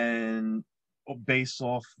and based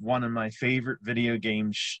off one of my favorite video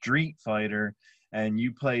games, Street Fighter, and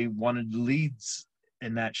you play one of the leads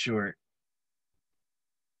in that short.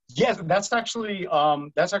 Yes, that's actually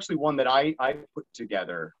one that I put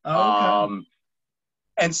together. Oh, okay.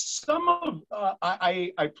 And some of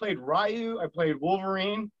I played Ryu, I played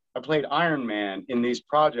Wolverine, I played Iron Man in these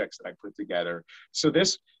projects that I put together. So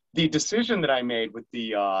the decision that I made with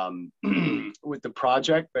the with the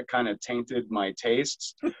project that kind of tainted my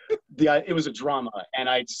tastes, it was a drama, and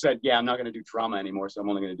I said, yeah, I'm not going to do drama anymore, so I'm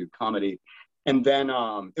only going to do comedy. And then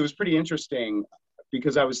it was pretty interesting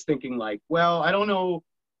because I was thinking like, well, I don't know.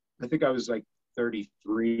 I think I was like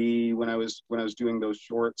 33 when I was doing those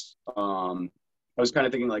shorts. I was kind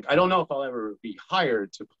of thinking like, I don't know if I'll ever be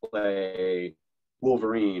hired to play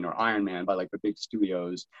Wolverine or Iron Man by like the big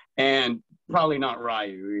studios, and probably not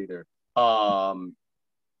Ryu either.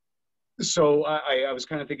 So I was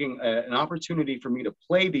kind of thinking an opportunity for me to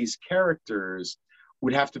play these characters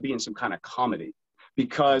would have to be in some kind of comedy,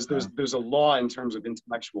 because there's a law in terms of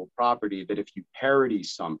intellectual property that if you parody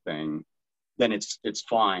something, then it's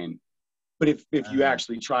fine. But if you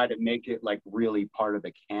actually try to make it like really part of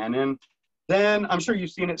the canon, then I'm sure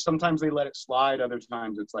you've seen it. Sometimes they let it slide. Other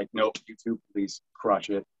times it's like, nope, YouTube, please crush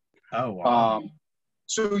it. Oh, wow.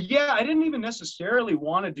 So yeah, I didn't even necessarily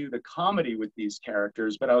want to do the comedy with these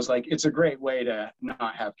characters, but I was like, it's a great way to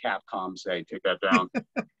not have Capcom say, take that down.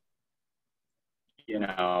 You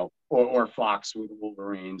know, or Fox with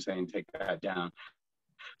Wolverine saying, take that down.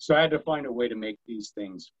 So I had to find a way to make these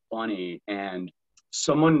things funny. And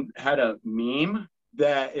someone had a meme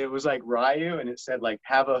that it was like Ryu, and it said like,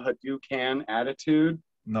 have a Hadouken attitude.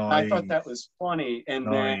 Nice. I thought that was funny. And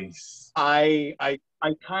then I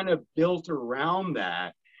kind of built around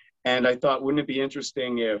that. And I thought, wouldn't it be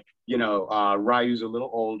interesting if, you know, Ryu's a little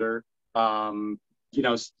older, you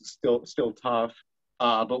know, still tough.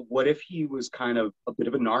 But what if he was kind of a bit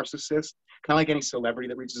of a narcissist, kind of like any celebrity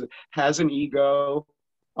that reaches, has an ego.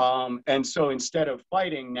 And so instead of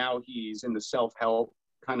fighting, now he's in the self-help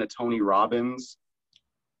kind of Tony Robbins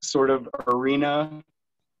sort of arena.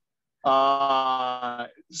 So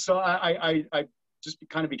I just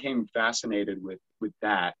kind of became fascinated with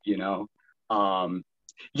that, you know.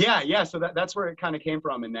 Yeah. So that's where it kind of came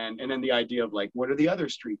from, and then the idea of like, what are the other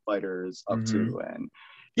Street Fighters up to? And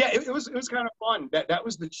yeah, it was kind of fun. That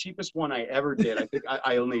was the cheapest one I ever did. I think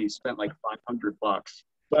I only spent like $500,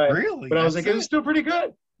 but really, but I was like, it was still pretty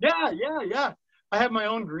good. Yeah. I have my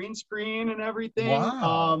own green screen and everything.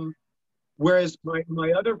 Wow. Whereas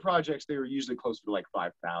my other projects, they were usually closer to like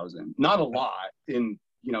 5,000. Not a lot. In,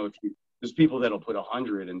 you know, there's people that'll put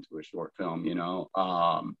 100 into a short film, you know.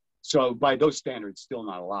 So by those standards, still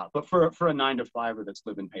not a lot. But for a 9-to-5er that's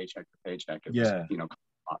living paycheck to paycheck, it was, you know,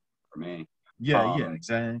 a lot for me. Yeah,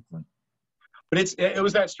 exactly. But it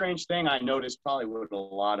was that strange thing I noticed, probably what a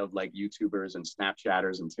lot of like YouTubers and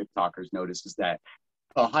Snapchatters and TikTokers notice, is that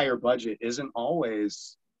a higher budget isn't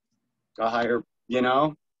always a higher, you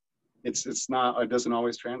know. It's not, it doesn't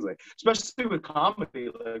always translate, especially with comedy,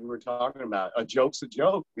 like we're talking about. A joke's a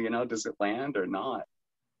joke, you know. Does it land or not,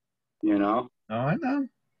 you know? Oh, I know.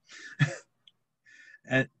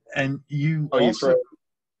 and you Oh, also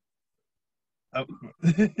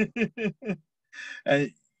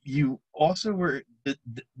you also were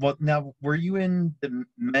what now, were you in the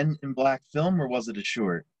Men in Black film, or was it a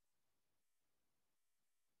short?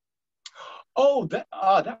 Oh, that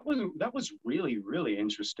was really, really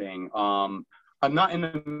interesting. I'm not in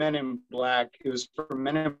the Men in Black. It was for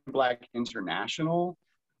Men in Black International.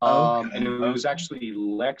 And it was actually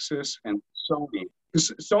Lexus and Sony.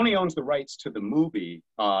 Because Sony owns the rights to the movie,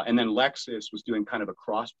 and then Lexus was doing kind of a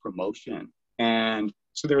cross promotion. And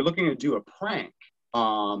so they were looking to do a prank,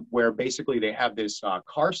 where basically they have this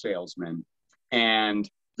car salesman, and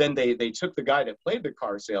then they took the guy that played the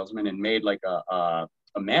car salesman and made like a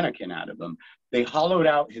mannequin out of him. They hollowed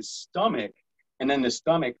out his stomach, and then the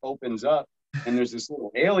stomach opens up, and there's this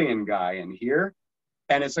little alien guy in here,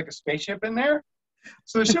 and it's like a spaceship in there.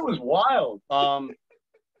 So the shit was wild.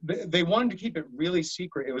 They wanted to keep it really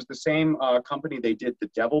secret. It was the same company they did the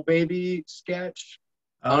Devil Baby sketch.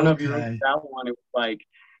 I don't know if you remember that one. It was like,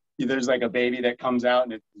 there's like a baby that comes out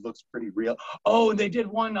and it looks pretty real. Oh, and they did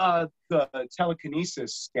one, the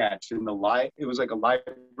telekinesis sketch in it was like a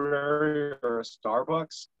library or a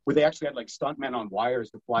Starbucks, where they actually had like stuntmen on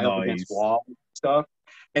wires to fly up against walls and stuff.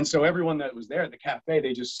 And so everyone that was there at the cafe,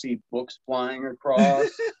 they just see books flying across,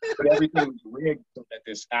 but everything was rigged so that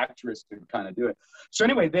this actress could kind of do it. So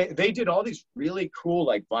anyway, they did all these really cool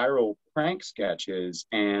like viral prank sketches,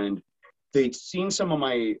 and they'd seen some of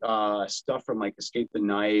my stuff from like Escape the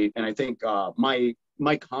Night, and I think my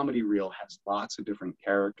comedy reel has lots of different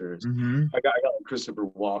characters. I got Christopher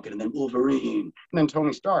Walken, and then Wolverine, and then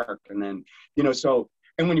Tony Stark, and then, you know, so,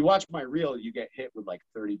 And when you watch my reel, you get hit with like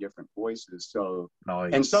 30 different voices. So,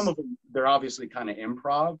 Nice. and some of them, they're obviously kind of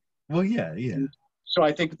improv. Well, yeah, yeah. So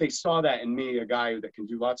I think they saw that in me, a guy that can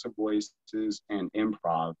do lots of voices and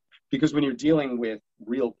improv. Because when you're dealing with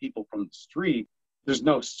real people from the street, there's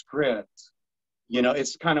no script. You know,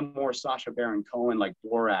 it's kind of more Sacha Baron Cohen, like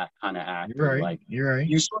Borat kind of actor. You're right. Like, You're right.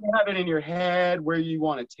 you sort of have it in your head where you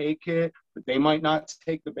want to take it, but they might not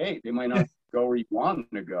take the bait. They might not go where you want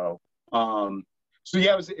them to go. So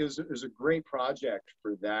yeah, it was a great project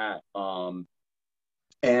for that. So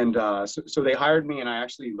they hired me, and I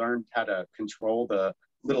actually learned how to control the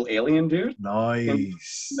little alien dude.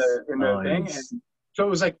 Nice. In the thing. And so it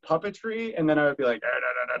was like puppetry, and then I would be like,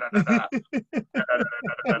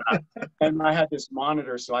 and I had this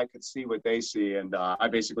monitor so I could see what they see, and I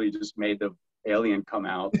basically just made the alien come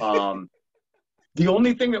out. The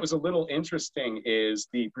only thing that was a little interesting is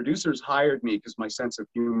the producers hired me because my sense of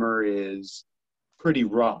humor is pretty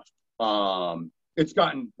rough. It's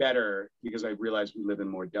gotten better because I realized we live in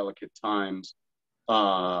more delicate times.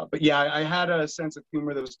 But yeah, I had a sense of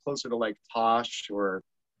humor that was closer to like Tosh or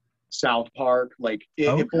South Park. Like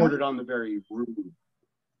it bordered on the very rude,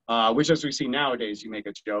 which, as we see nowadays, you make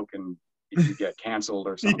a joke and you get canceled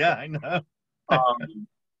or something. Yeah, I know.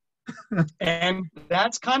 And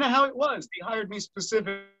that's kind of how it was. They hired me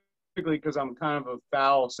specifically because I'm kind of a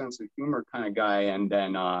foul sense of humor kind of guy. And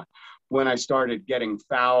then when I started getting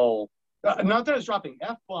foul, not that I was dropping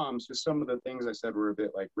F-bombs, just some of the things I said were a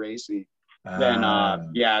bit like racy. Then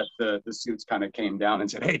yeah, the suits kind of came down and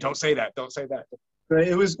said, "Hey, don't say that, don't say that." But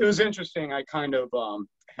it was interesting. I kind of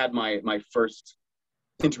had my first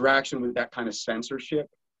interaction with that kind of censorship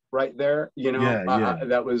right there. You know,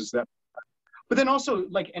 that was that. But then also,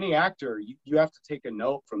 like any actor, you have to take a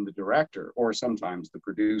note from the director or sometimes the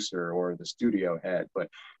producer or the studio head. But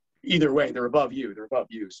either way, they're above you. They're above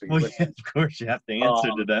you. So yeah, of course, you have to answer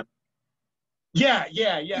to them. Yeah.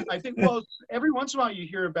 I think, well, every once in a while you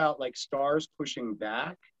hear about like stars pushing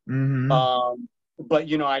back. Mm-hmm. But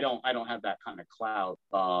you know, I don't have that kind of clout.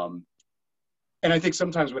 And I think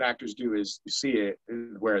sometimes what actors do is you see it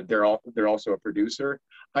where they're also a producer.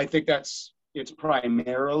 I think it's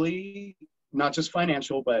primarily not just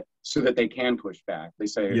financial, but so that they can push back. They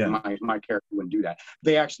say, my character wouldn't do that.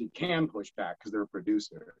 They actually can push back because they're a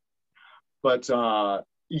producer. But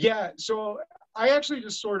yeah, so I actually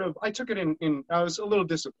just sort of, I took it in I was a little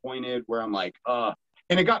disappointed where I'm like,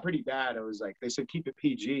 and it got pretty bad. I was like, they said, keep it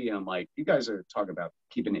PG. And I'm like, you guys are talking about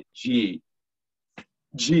keeping it G,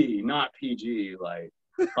 not PG. Like,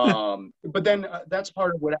 but then that's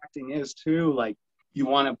part of what acting is too. Like, you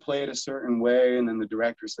want to play it a certain way, and then the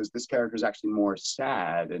director says this character is actually more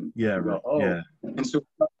sad, and you go, and so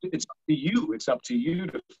it's up to you. It's up to you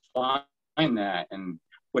to find that, and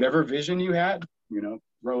whatever vision you had, you know,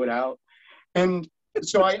 throw it out. And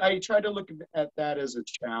so I try to look at that as a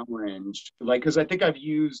challenge, like, because I think I've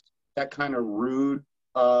used that kind of rude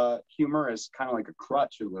humor as kind of like a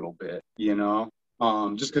crutch a little bit, you know,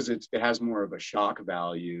 just because it has more of a shock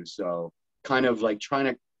value. So kind of like trying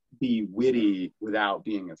to be witty without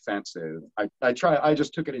being offensive. I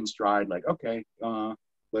just took it in stride, like, okay,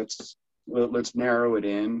 let's narrow it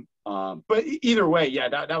in. But either way, yeah,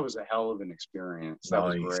 that was a hell of an experience. That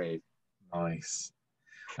was great. Nice.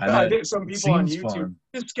 I think some people on YouTube, fun.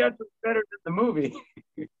 This sketch was better than the movie.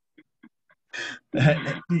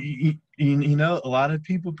 You know, a lot of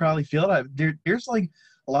people probably feel that. There's like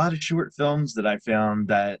a lot of short films that I found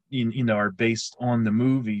that you know are based on the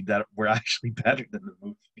movie that were actually better than the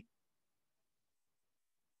movie.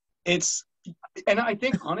 And I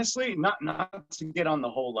think honestly, not to get on the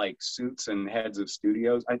whole like suits and heads of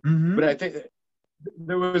studios, but I think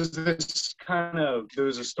there was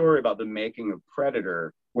a story about the making of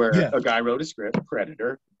Predator where a guy wrote a script,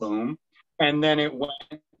 Predator, boom, and then it went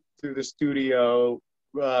through the studio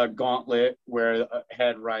gauntlet where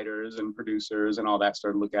head writers and producers and all that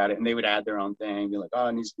started to look at it, and they would add their own thing, be like, oh,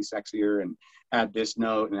 it needs to be sexier, and add this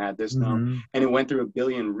note and add this note, and it went through a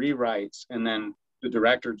billion rewrites, and then the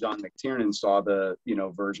director John McTiernan saw the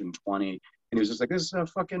version 20, and he was just like, this is a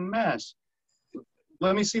fucking mess.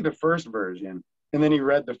 Let me see the first version. And then he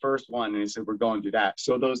read the first one and he said, we're going to do that.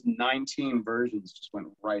 So those 19 versions just went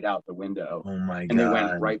right out the window. Oh my God. And they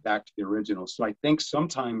went right back to the original. So I think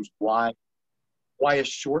sometimes why a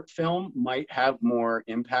short film might have more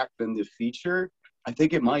impact than the feature, I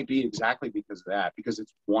think it might be exactly because of that, because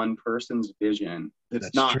it's one person's vision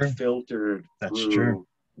that's not true. Filtered through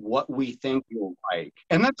what we think you'll like.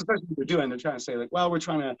 And that's especially what they're doing. They're trying to say like, well, we're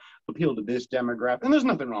trying to appeal to this demographic. And there's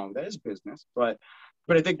nothing wrong with that. It's business. But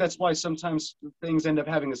but I think that's why sometimes things end up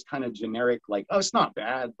having this kind of generic, like, oh, it's not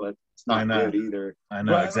bad, but it's I not know. good either. I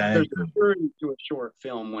know But there's a exactly. purity to a short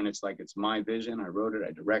film when it's like, it's my vision. I wrote it,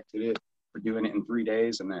 I directed it. We're doing it in 3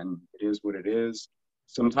 days, and then it is what it is.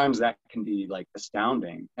 Sometimes that can be like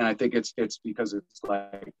astounding, and I think it's because it's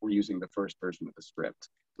like we're using the first version of the script,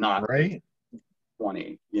 not the Right.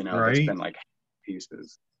 20, that's Right. been like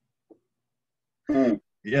pieces. Mm.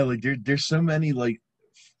 Yeah, like there's so many like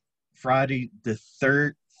Friday the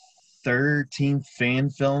 13th fan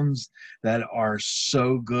films that are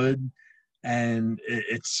so good, and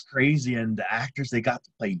it's crazy. And the actors they got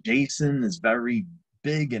to play Jason is very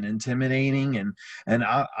big and intimidating, and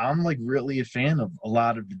I'm like really a fan of a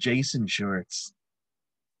lot of the Jason shorts.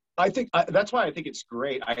 I think that's why I think it's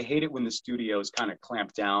great. I hate it when the studios kind of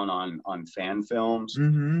clamp down on fan films,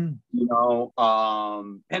 Mm-hmm.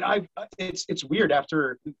 and it's weird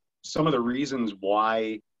after some of the reasons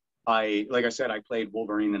why like I said, I played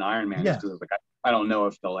Wolverine and Iron Man is Yeah. because I was like, I don't know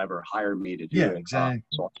if they'll ever hire me to do Yeah, it, exactly.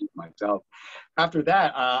 so I'll keep it myself. After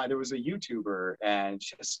that, there was a YouTuber, and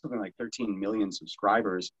she has something like 13 million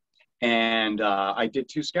subscribers, and I did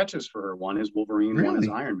 2 sketches for her. One is Wolverine, one is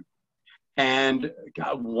Really? Iron Man. And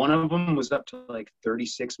God, one of them was up to like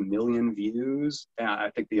 36 million views. And I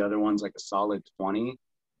think the other one's like a solid 20.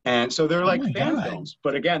 And so they're Oh like my fan God. films,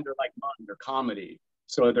 but again, they're like fun, they're comedy.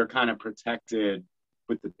 So they're kind of protected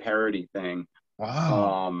with the parody thing.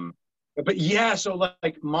 Wow. Um, but yeah, so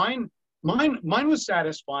like mine was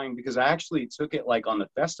satisfying because I actually took it like on the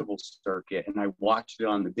festival circuit and I watched it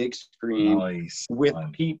on the big screen Nice. with Nice.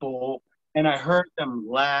 people and I heard them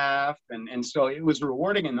laugh and so it was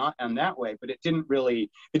rewarding and not in that way, but it didn't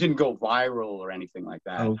go viral or anything like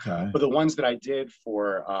that. Okay. But the ones that I did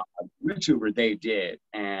for a YouTuber, they did,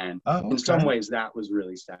 and Oh, in some okay. ways that was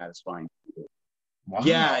really satisfying.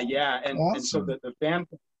 Yeah, Wow. yeah, and so Awesome. the fan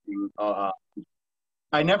thing,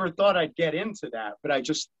 I never thought I'd get into that, but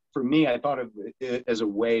for me, I thought of it as a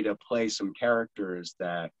way to play some characters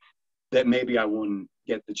that maybe I wouldn't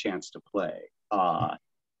get the chance to play.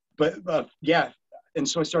 But yeah, and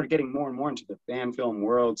so I started getting more and more into the fan film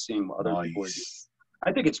world, seeing what other people are doing. Nice.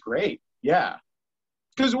 I think it's great. Yeah,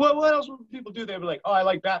 because what else would people do? They'd be like, oh, I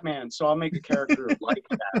like Batman, so I'll make a character like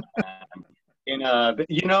Batman.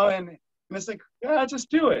 And it's like, yeah, just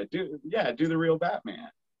do it. Do the real Batman.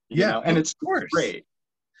 Yeah, And of it's course. great.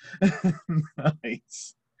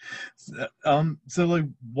 Nice. So like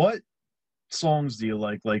what songs do you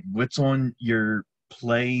like? Like what's on your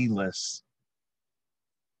playlist?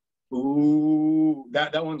 Ooh,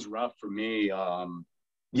 that one's rough for me. A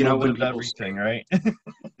little bit When of people say, everything, right?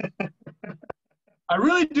 I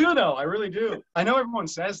really do though. I really do. I know everyone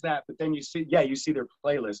says that, but then you see their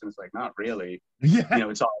playlist and it's like, not really. Yeah.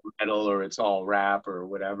 It's all metal or it's all rap or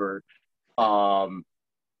whatever. Um,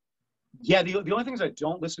 yeah, the only things I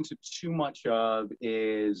don't listen to too much of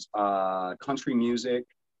is country music.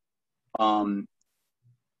 Um,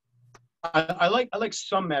 I like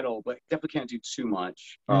some metal, but definitely can't do too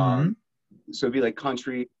much. Mm-hmm. So it'd be like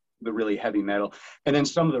country, the really heavy metal, and then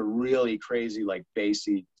some of the really crazy like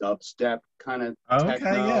bassy dubstep kind of Okay,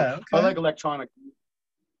 techno. yeah, I okay. like electronic,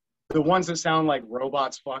 the ones that sound like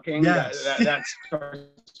robots fucking. Yes. That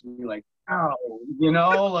starts to be like, ow,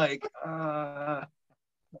 like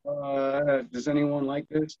does anyone like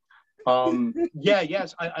this? Yeah,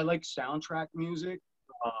 yes, I like soundtrack music.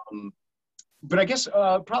 Um, but I guess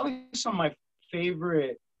probably some of my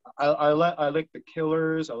favorite. I like the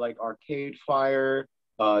Killers. I like Arcade Fire,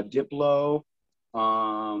 Diplo.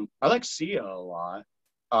 I like Sia a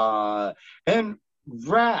lot, and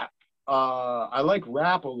rap. I like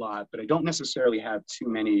rap a lot, but I don't necessarily have too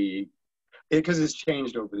many because it's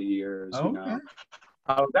changed over the years. Okay.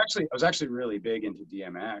 I was actually really big into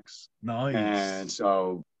DMX, and Nice.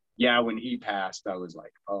 so yeah, when he passed, I was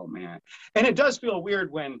like, oh man. And it does feel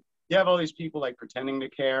weird when you have all these people like pretending to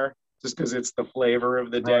care just because it's the flavor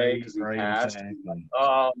of the day Right, because he right, passed. exactly.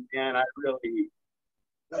 Oh man,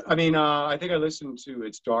 I mean, I think I listened to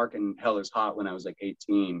It's Dark and Hell is Hot when I was like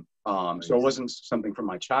 18. So it Nice. wasn't something from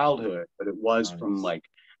my childhood, but it was from Nice. like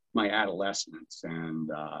my adolescence. And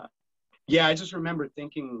yeah, I just remember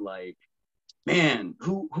thinking like, man,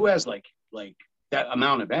 who has like that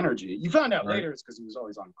amount of energy? You found out Right. later it's because he was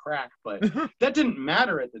always on crack, but that didn't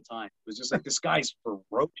matter at the time. It was just like this guy's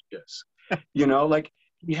ferocious, like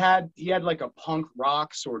he had like a punk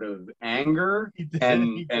rock sort of anger He did. and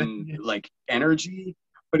He and did. like energy,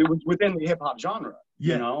 but it was within the hip hop genre,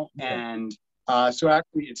 Yeah. Yeah. and so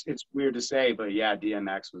actually it's weird to say, but yeah,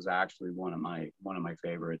 DMX was actually one of my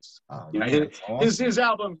favorites. Oh You know, man, his that's his, awesome. his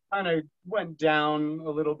album kind of went down a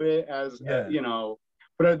little bit as Yeah.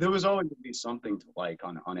 but there was always going to be something to like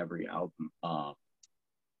on every album.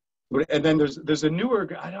 And then there's a newer,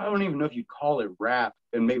 I don't even know if you call it rap,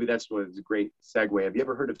 and maybe that's what is a great segue. Have you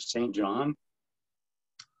ever heard of St. John?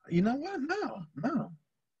 You know what? No, no.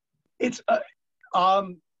 It's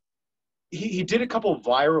he did a couple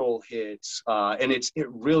viral hits, and it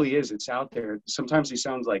really is, it's out there. Sometimes he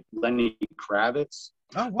sounds like Lenny Kravitz.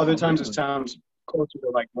 Oh wow, Other times it really? sounds closer to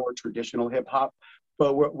like more traditional hip hop.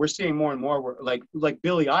 But we're seeing more and more. We're like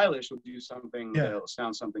Billie Eilish will do something Yeah, that'll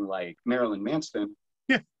sound something like Marilyn Manson,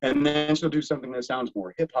 yeah. and then she'll do something that sounds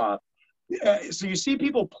more hip hop. So you see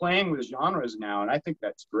people playing with genres now, and I think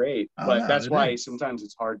that's great. Oh But no, that's it why is. sometimes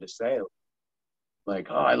it's hard to say, like,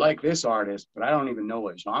 oh, I like this artist, but I don't even know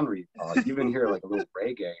what genre you call it. You even hear like a little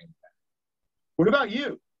reggae. What about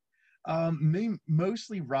you?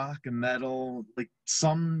 Mostly rock and metal, like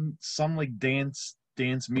some like dance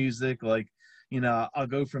music. Like, I'll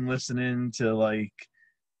go from listening to like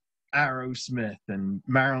Aerosmith and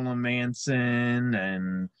Marilyn Manson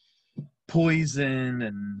and Poison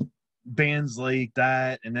and bands like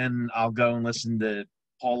that, and then I'll go and listen to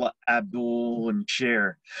Paula Abdul and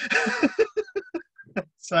Cher.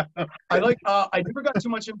 So I never got too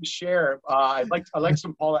much into Cher. I liked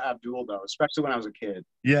some Paula Abdul though, especially when I was a kid.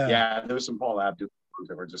 yeah, Yeah, there was some Paula Abdul songs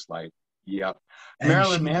that were just like, yep. and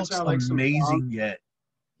Marilyn she Manson, looks I like some songs. amazing yet.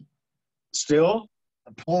 Still?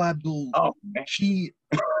 Paula Abdul, Oh man. she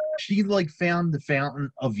like found the fountain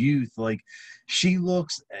of youth. Like, she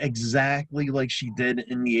looks exactly like she did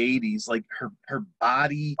in the 80s. Like, her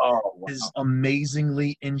body Oh wow. is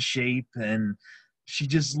amazingly in shape, and she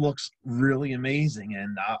just looks really amazing.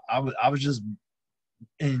 And I was just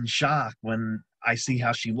in shock when I see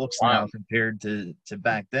how she looks now Wow. compared to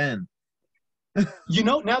back then.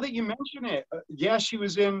 Now that you mention it, yeah, she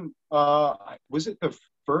was in was it the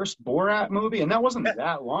first Borat movie? And that wasn't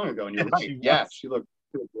that long ago. And you're right. She Yeah, was. she looked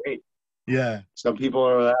great. Yeah, Some people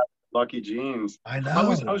are that lucky genes. I I know.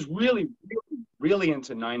 was really, really, really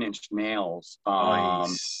into Nine Inch Nails.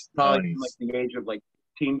 Nice, Probably from like nice. the age of like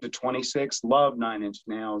 18 to 26. Love Nine Inch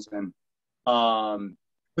Nails. And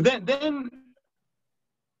but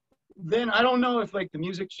then I don't know if like the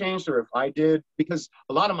music changed or if I did, because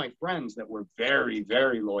a lot of my friends that were very,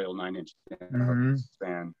 very loyal Nine Inch Hmm. Nails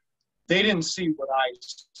fans, they didn't see what I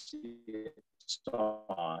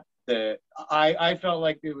saw. That I felt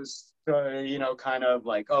like it was, kind of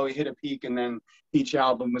like, oh, it hit a peak, and then each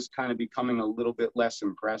album was kind of becoming a little bit less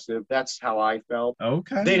impressive. That's how I felt.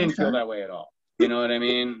 Okay, They didn't feel okay. that way at all. You know what I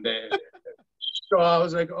mean? So I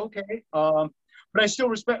was like, okay. But I still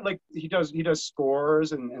respect, like, he does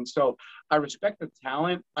scores, and so I respect the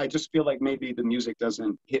talent. I just feel like maybe the music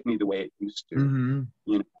doesn't hit me the way it used to, Hmm.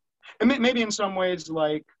 you know. And maybe in some ways,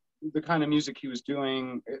 like the kind of music he was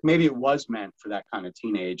doing, maybe it was meant for that kind of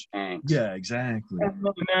teenage angst. Yeah, exactly.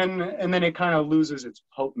 And then it kind of loses its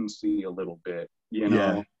potency a little bit, you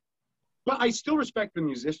Yeah. know. But I still respect the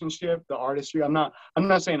musicianship, the artistry. I'm not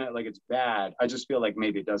saying that like it's bad. I just feel like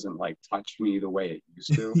maybe it doesn't like touch me the way it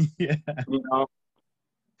used to, Yeah. you know.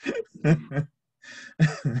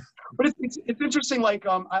 But it's interesting. Like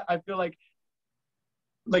I feel like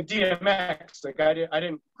DMX. Like I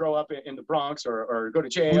didn't grow up in the Bronx or go to Well,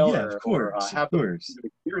 jail yeah, or of have those course.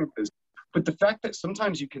 experiences. But the fact that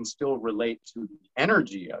sometimes you can still relate to the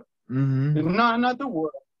energy of it, Hmm. not the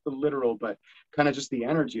word, the literal, but kind of just the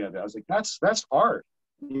energy of it. I was like, that's art.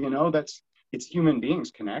 It's human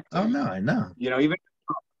beings Oh connecting. no, I know. Even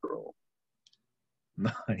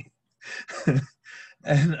Nice.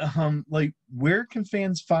 And like, where can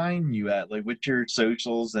fans find you at? Like, with your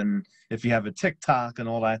socials, and if you have a TikTok and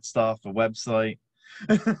all that stuff, a website.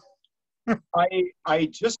 I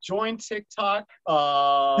just joined TikTok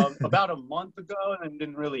about a month ago and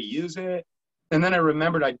didn't really use it. And then I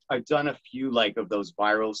remembered I've done a few like of those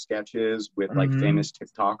viral sketches with like Hmm. famous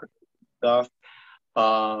TikTokers and stuff.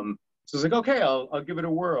 So I was like, okay, I'll give it a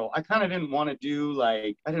whirl. I kind of didn't want to do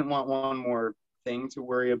like, I didn't want one more thing to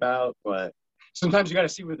worry about, but sometimes you got to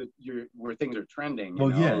see where things are trending.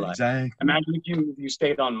 Well, yeah, Like exactly. imagine if you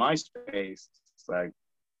stayed on MySpace, it's like,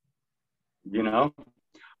 you know.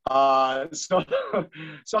 So so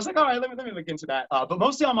I was like, all right, let me look into that. But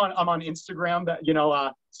mostly I'm on Instagram. That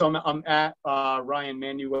so I'm at Ryan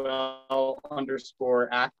Manuel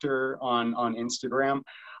underscore actor on Instagram.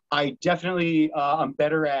 I definitely I'm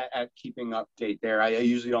better at keeping update there. I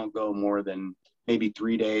usually don't go more than maybe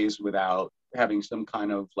 3 days without having some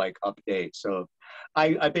kind of like update. So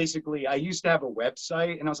I basically I used to have a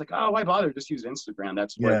website and I was like, oh, why bother? Just use Instagram.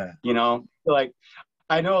 That's what Yeah. like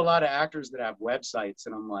I know a lot of actors that have websites,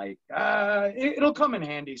 and I'm like, it'll come in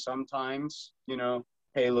handy sometimes,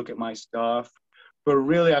 hey, look at my stuff. But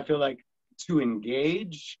really, I feel like to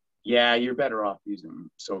engage, yeah, you're better off using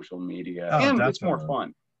social media, Oh, and it's more definitely.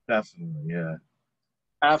 fun. Definitely, yeah.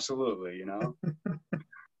 Absolutely, you know.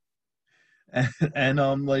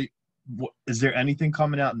 And like, is there anything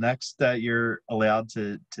coming out next that you're allowed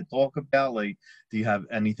to talk about? Like, do you have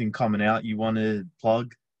anything coming out you want to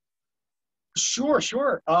plug? Sure,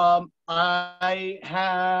 sure. I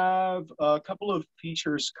have a couple of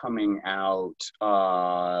features coming out.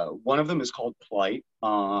 One of them is called Plight.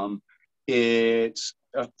 It's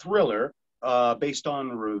a thriller based on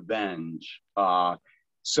revenge.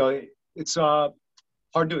 So it's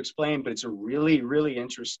hard to explain, but it's a really, really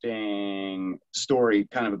interesting story,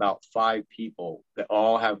 kind of about five people that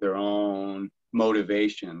all have their own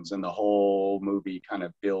motivations, and the whole movie kind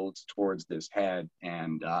of builds towards this head.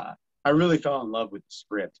 And I really fell in love with the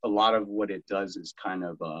script. A lot of what it does is kind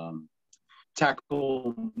of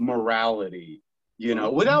tackle morality, you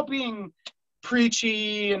know, without being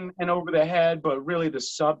preachy and over the head, but really the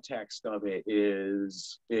subtext of it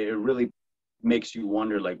is, it really makes you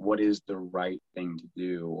wonder, like, what is the right thing to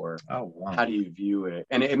do, or Oh, wow. how do you view it?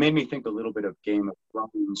 And it made me think a little bit of Game of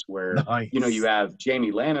Thrones, where, you know, you Nice. have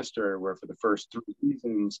Jamie Lannister, where for the first 3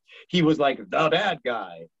 seasons, he was like the bad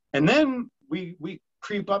guy. And then we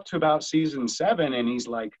creep up to about season 7 and he's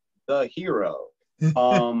like the hero.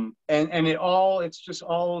 And it's just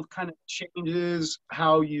all kind of changes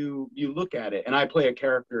how you look at it. And I play a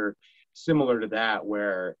character similar to that,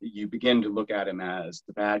 where you begin to look at him as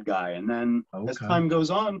the bad guy, and then as Okay. time goes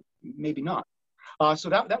on, maybe not. So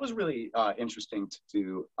that was really interesting to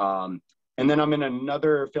do. And then I'm in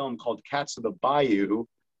another film called Cats of the Bayou,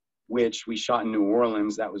 which we shot in New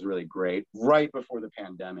Orleans. That was really great, right before the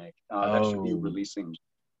pandemic. That should be Oh, releasing.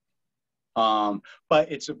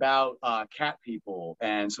 But it's about cat people,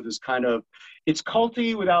 and so this kind of, it's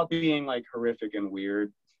culty without being like horrific and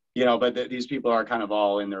weird, you know. But these people are kind of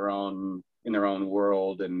all in their own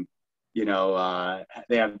world, and you know,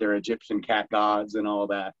 they have their Egyptian cat gods and all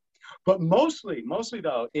that. But mostly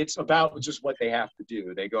though, it's about just what they have to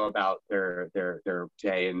do. They go about their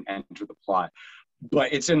day and enter the plot,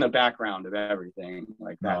 but it's in the background of everything.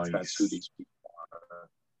 Like that's who nice. these people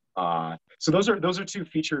are. So those are two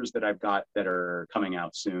features that I've got that are coming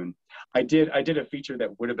out soon. I did a feature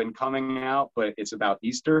that would have been coming out, but it's about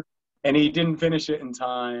Easter, and he didn't finish it in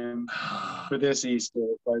time for this Easter.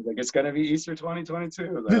 So I was like, it's gonna be Easter 2022.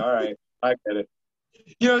 I was like, all right, I get it.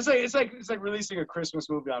 You know, it's like releasing a Christmas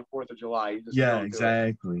movie on 4th of July. You just Yeah, don't do it.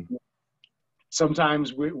 exactly.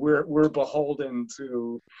 Sometimes we're beholden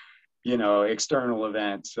to, you know, external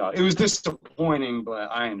events. So it was disappointing, but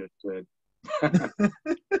I understood.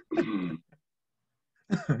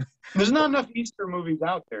 There's not enough Easter movies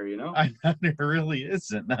out there, you know? I know there really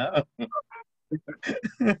isn't. No.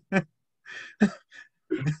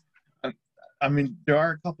 I mean, there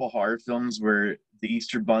are a couple horror films where the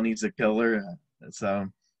Easter Bunny's a killer. So,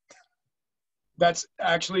 That's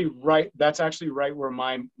actually right. That's actually right where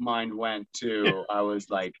my mind went to. I was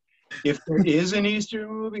like, if there is an Easter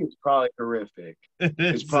movie, it's probably horrific. it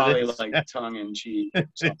It's is. It probably is. like tongue in cheek or It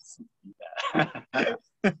is. something like that.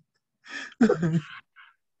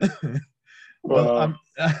 Well, Well,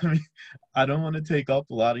 I mean, I don't want to take up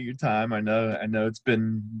a lot of your time. I know it's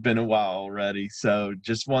been a while already. So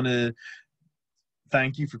just want to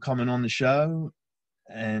thank you for coming on the show,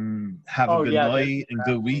 and have a oh good yeah, thank night you and for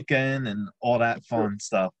good having me. weekend and all that Sure, fun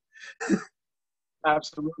stuff.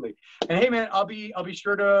 absolutely. And hey, man, I'll be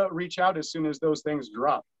sure to reach out as soon as those things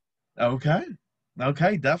drop. Okay.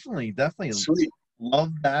 Okay, definitely, definitely. Sweet,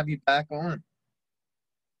 Love to have you back on.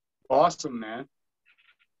 awesome, man.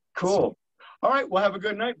 Sweet. Cool. All right, well, have a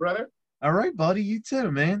good night, brother. All right, buddy, you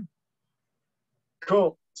too, man.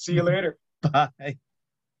 Cool. See you later. Bye.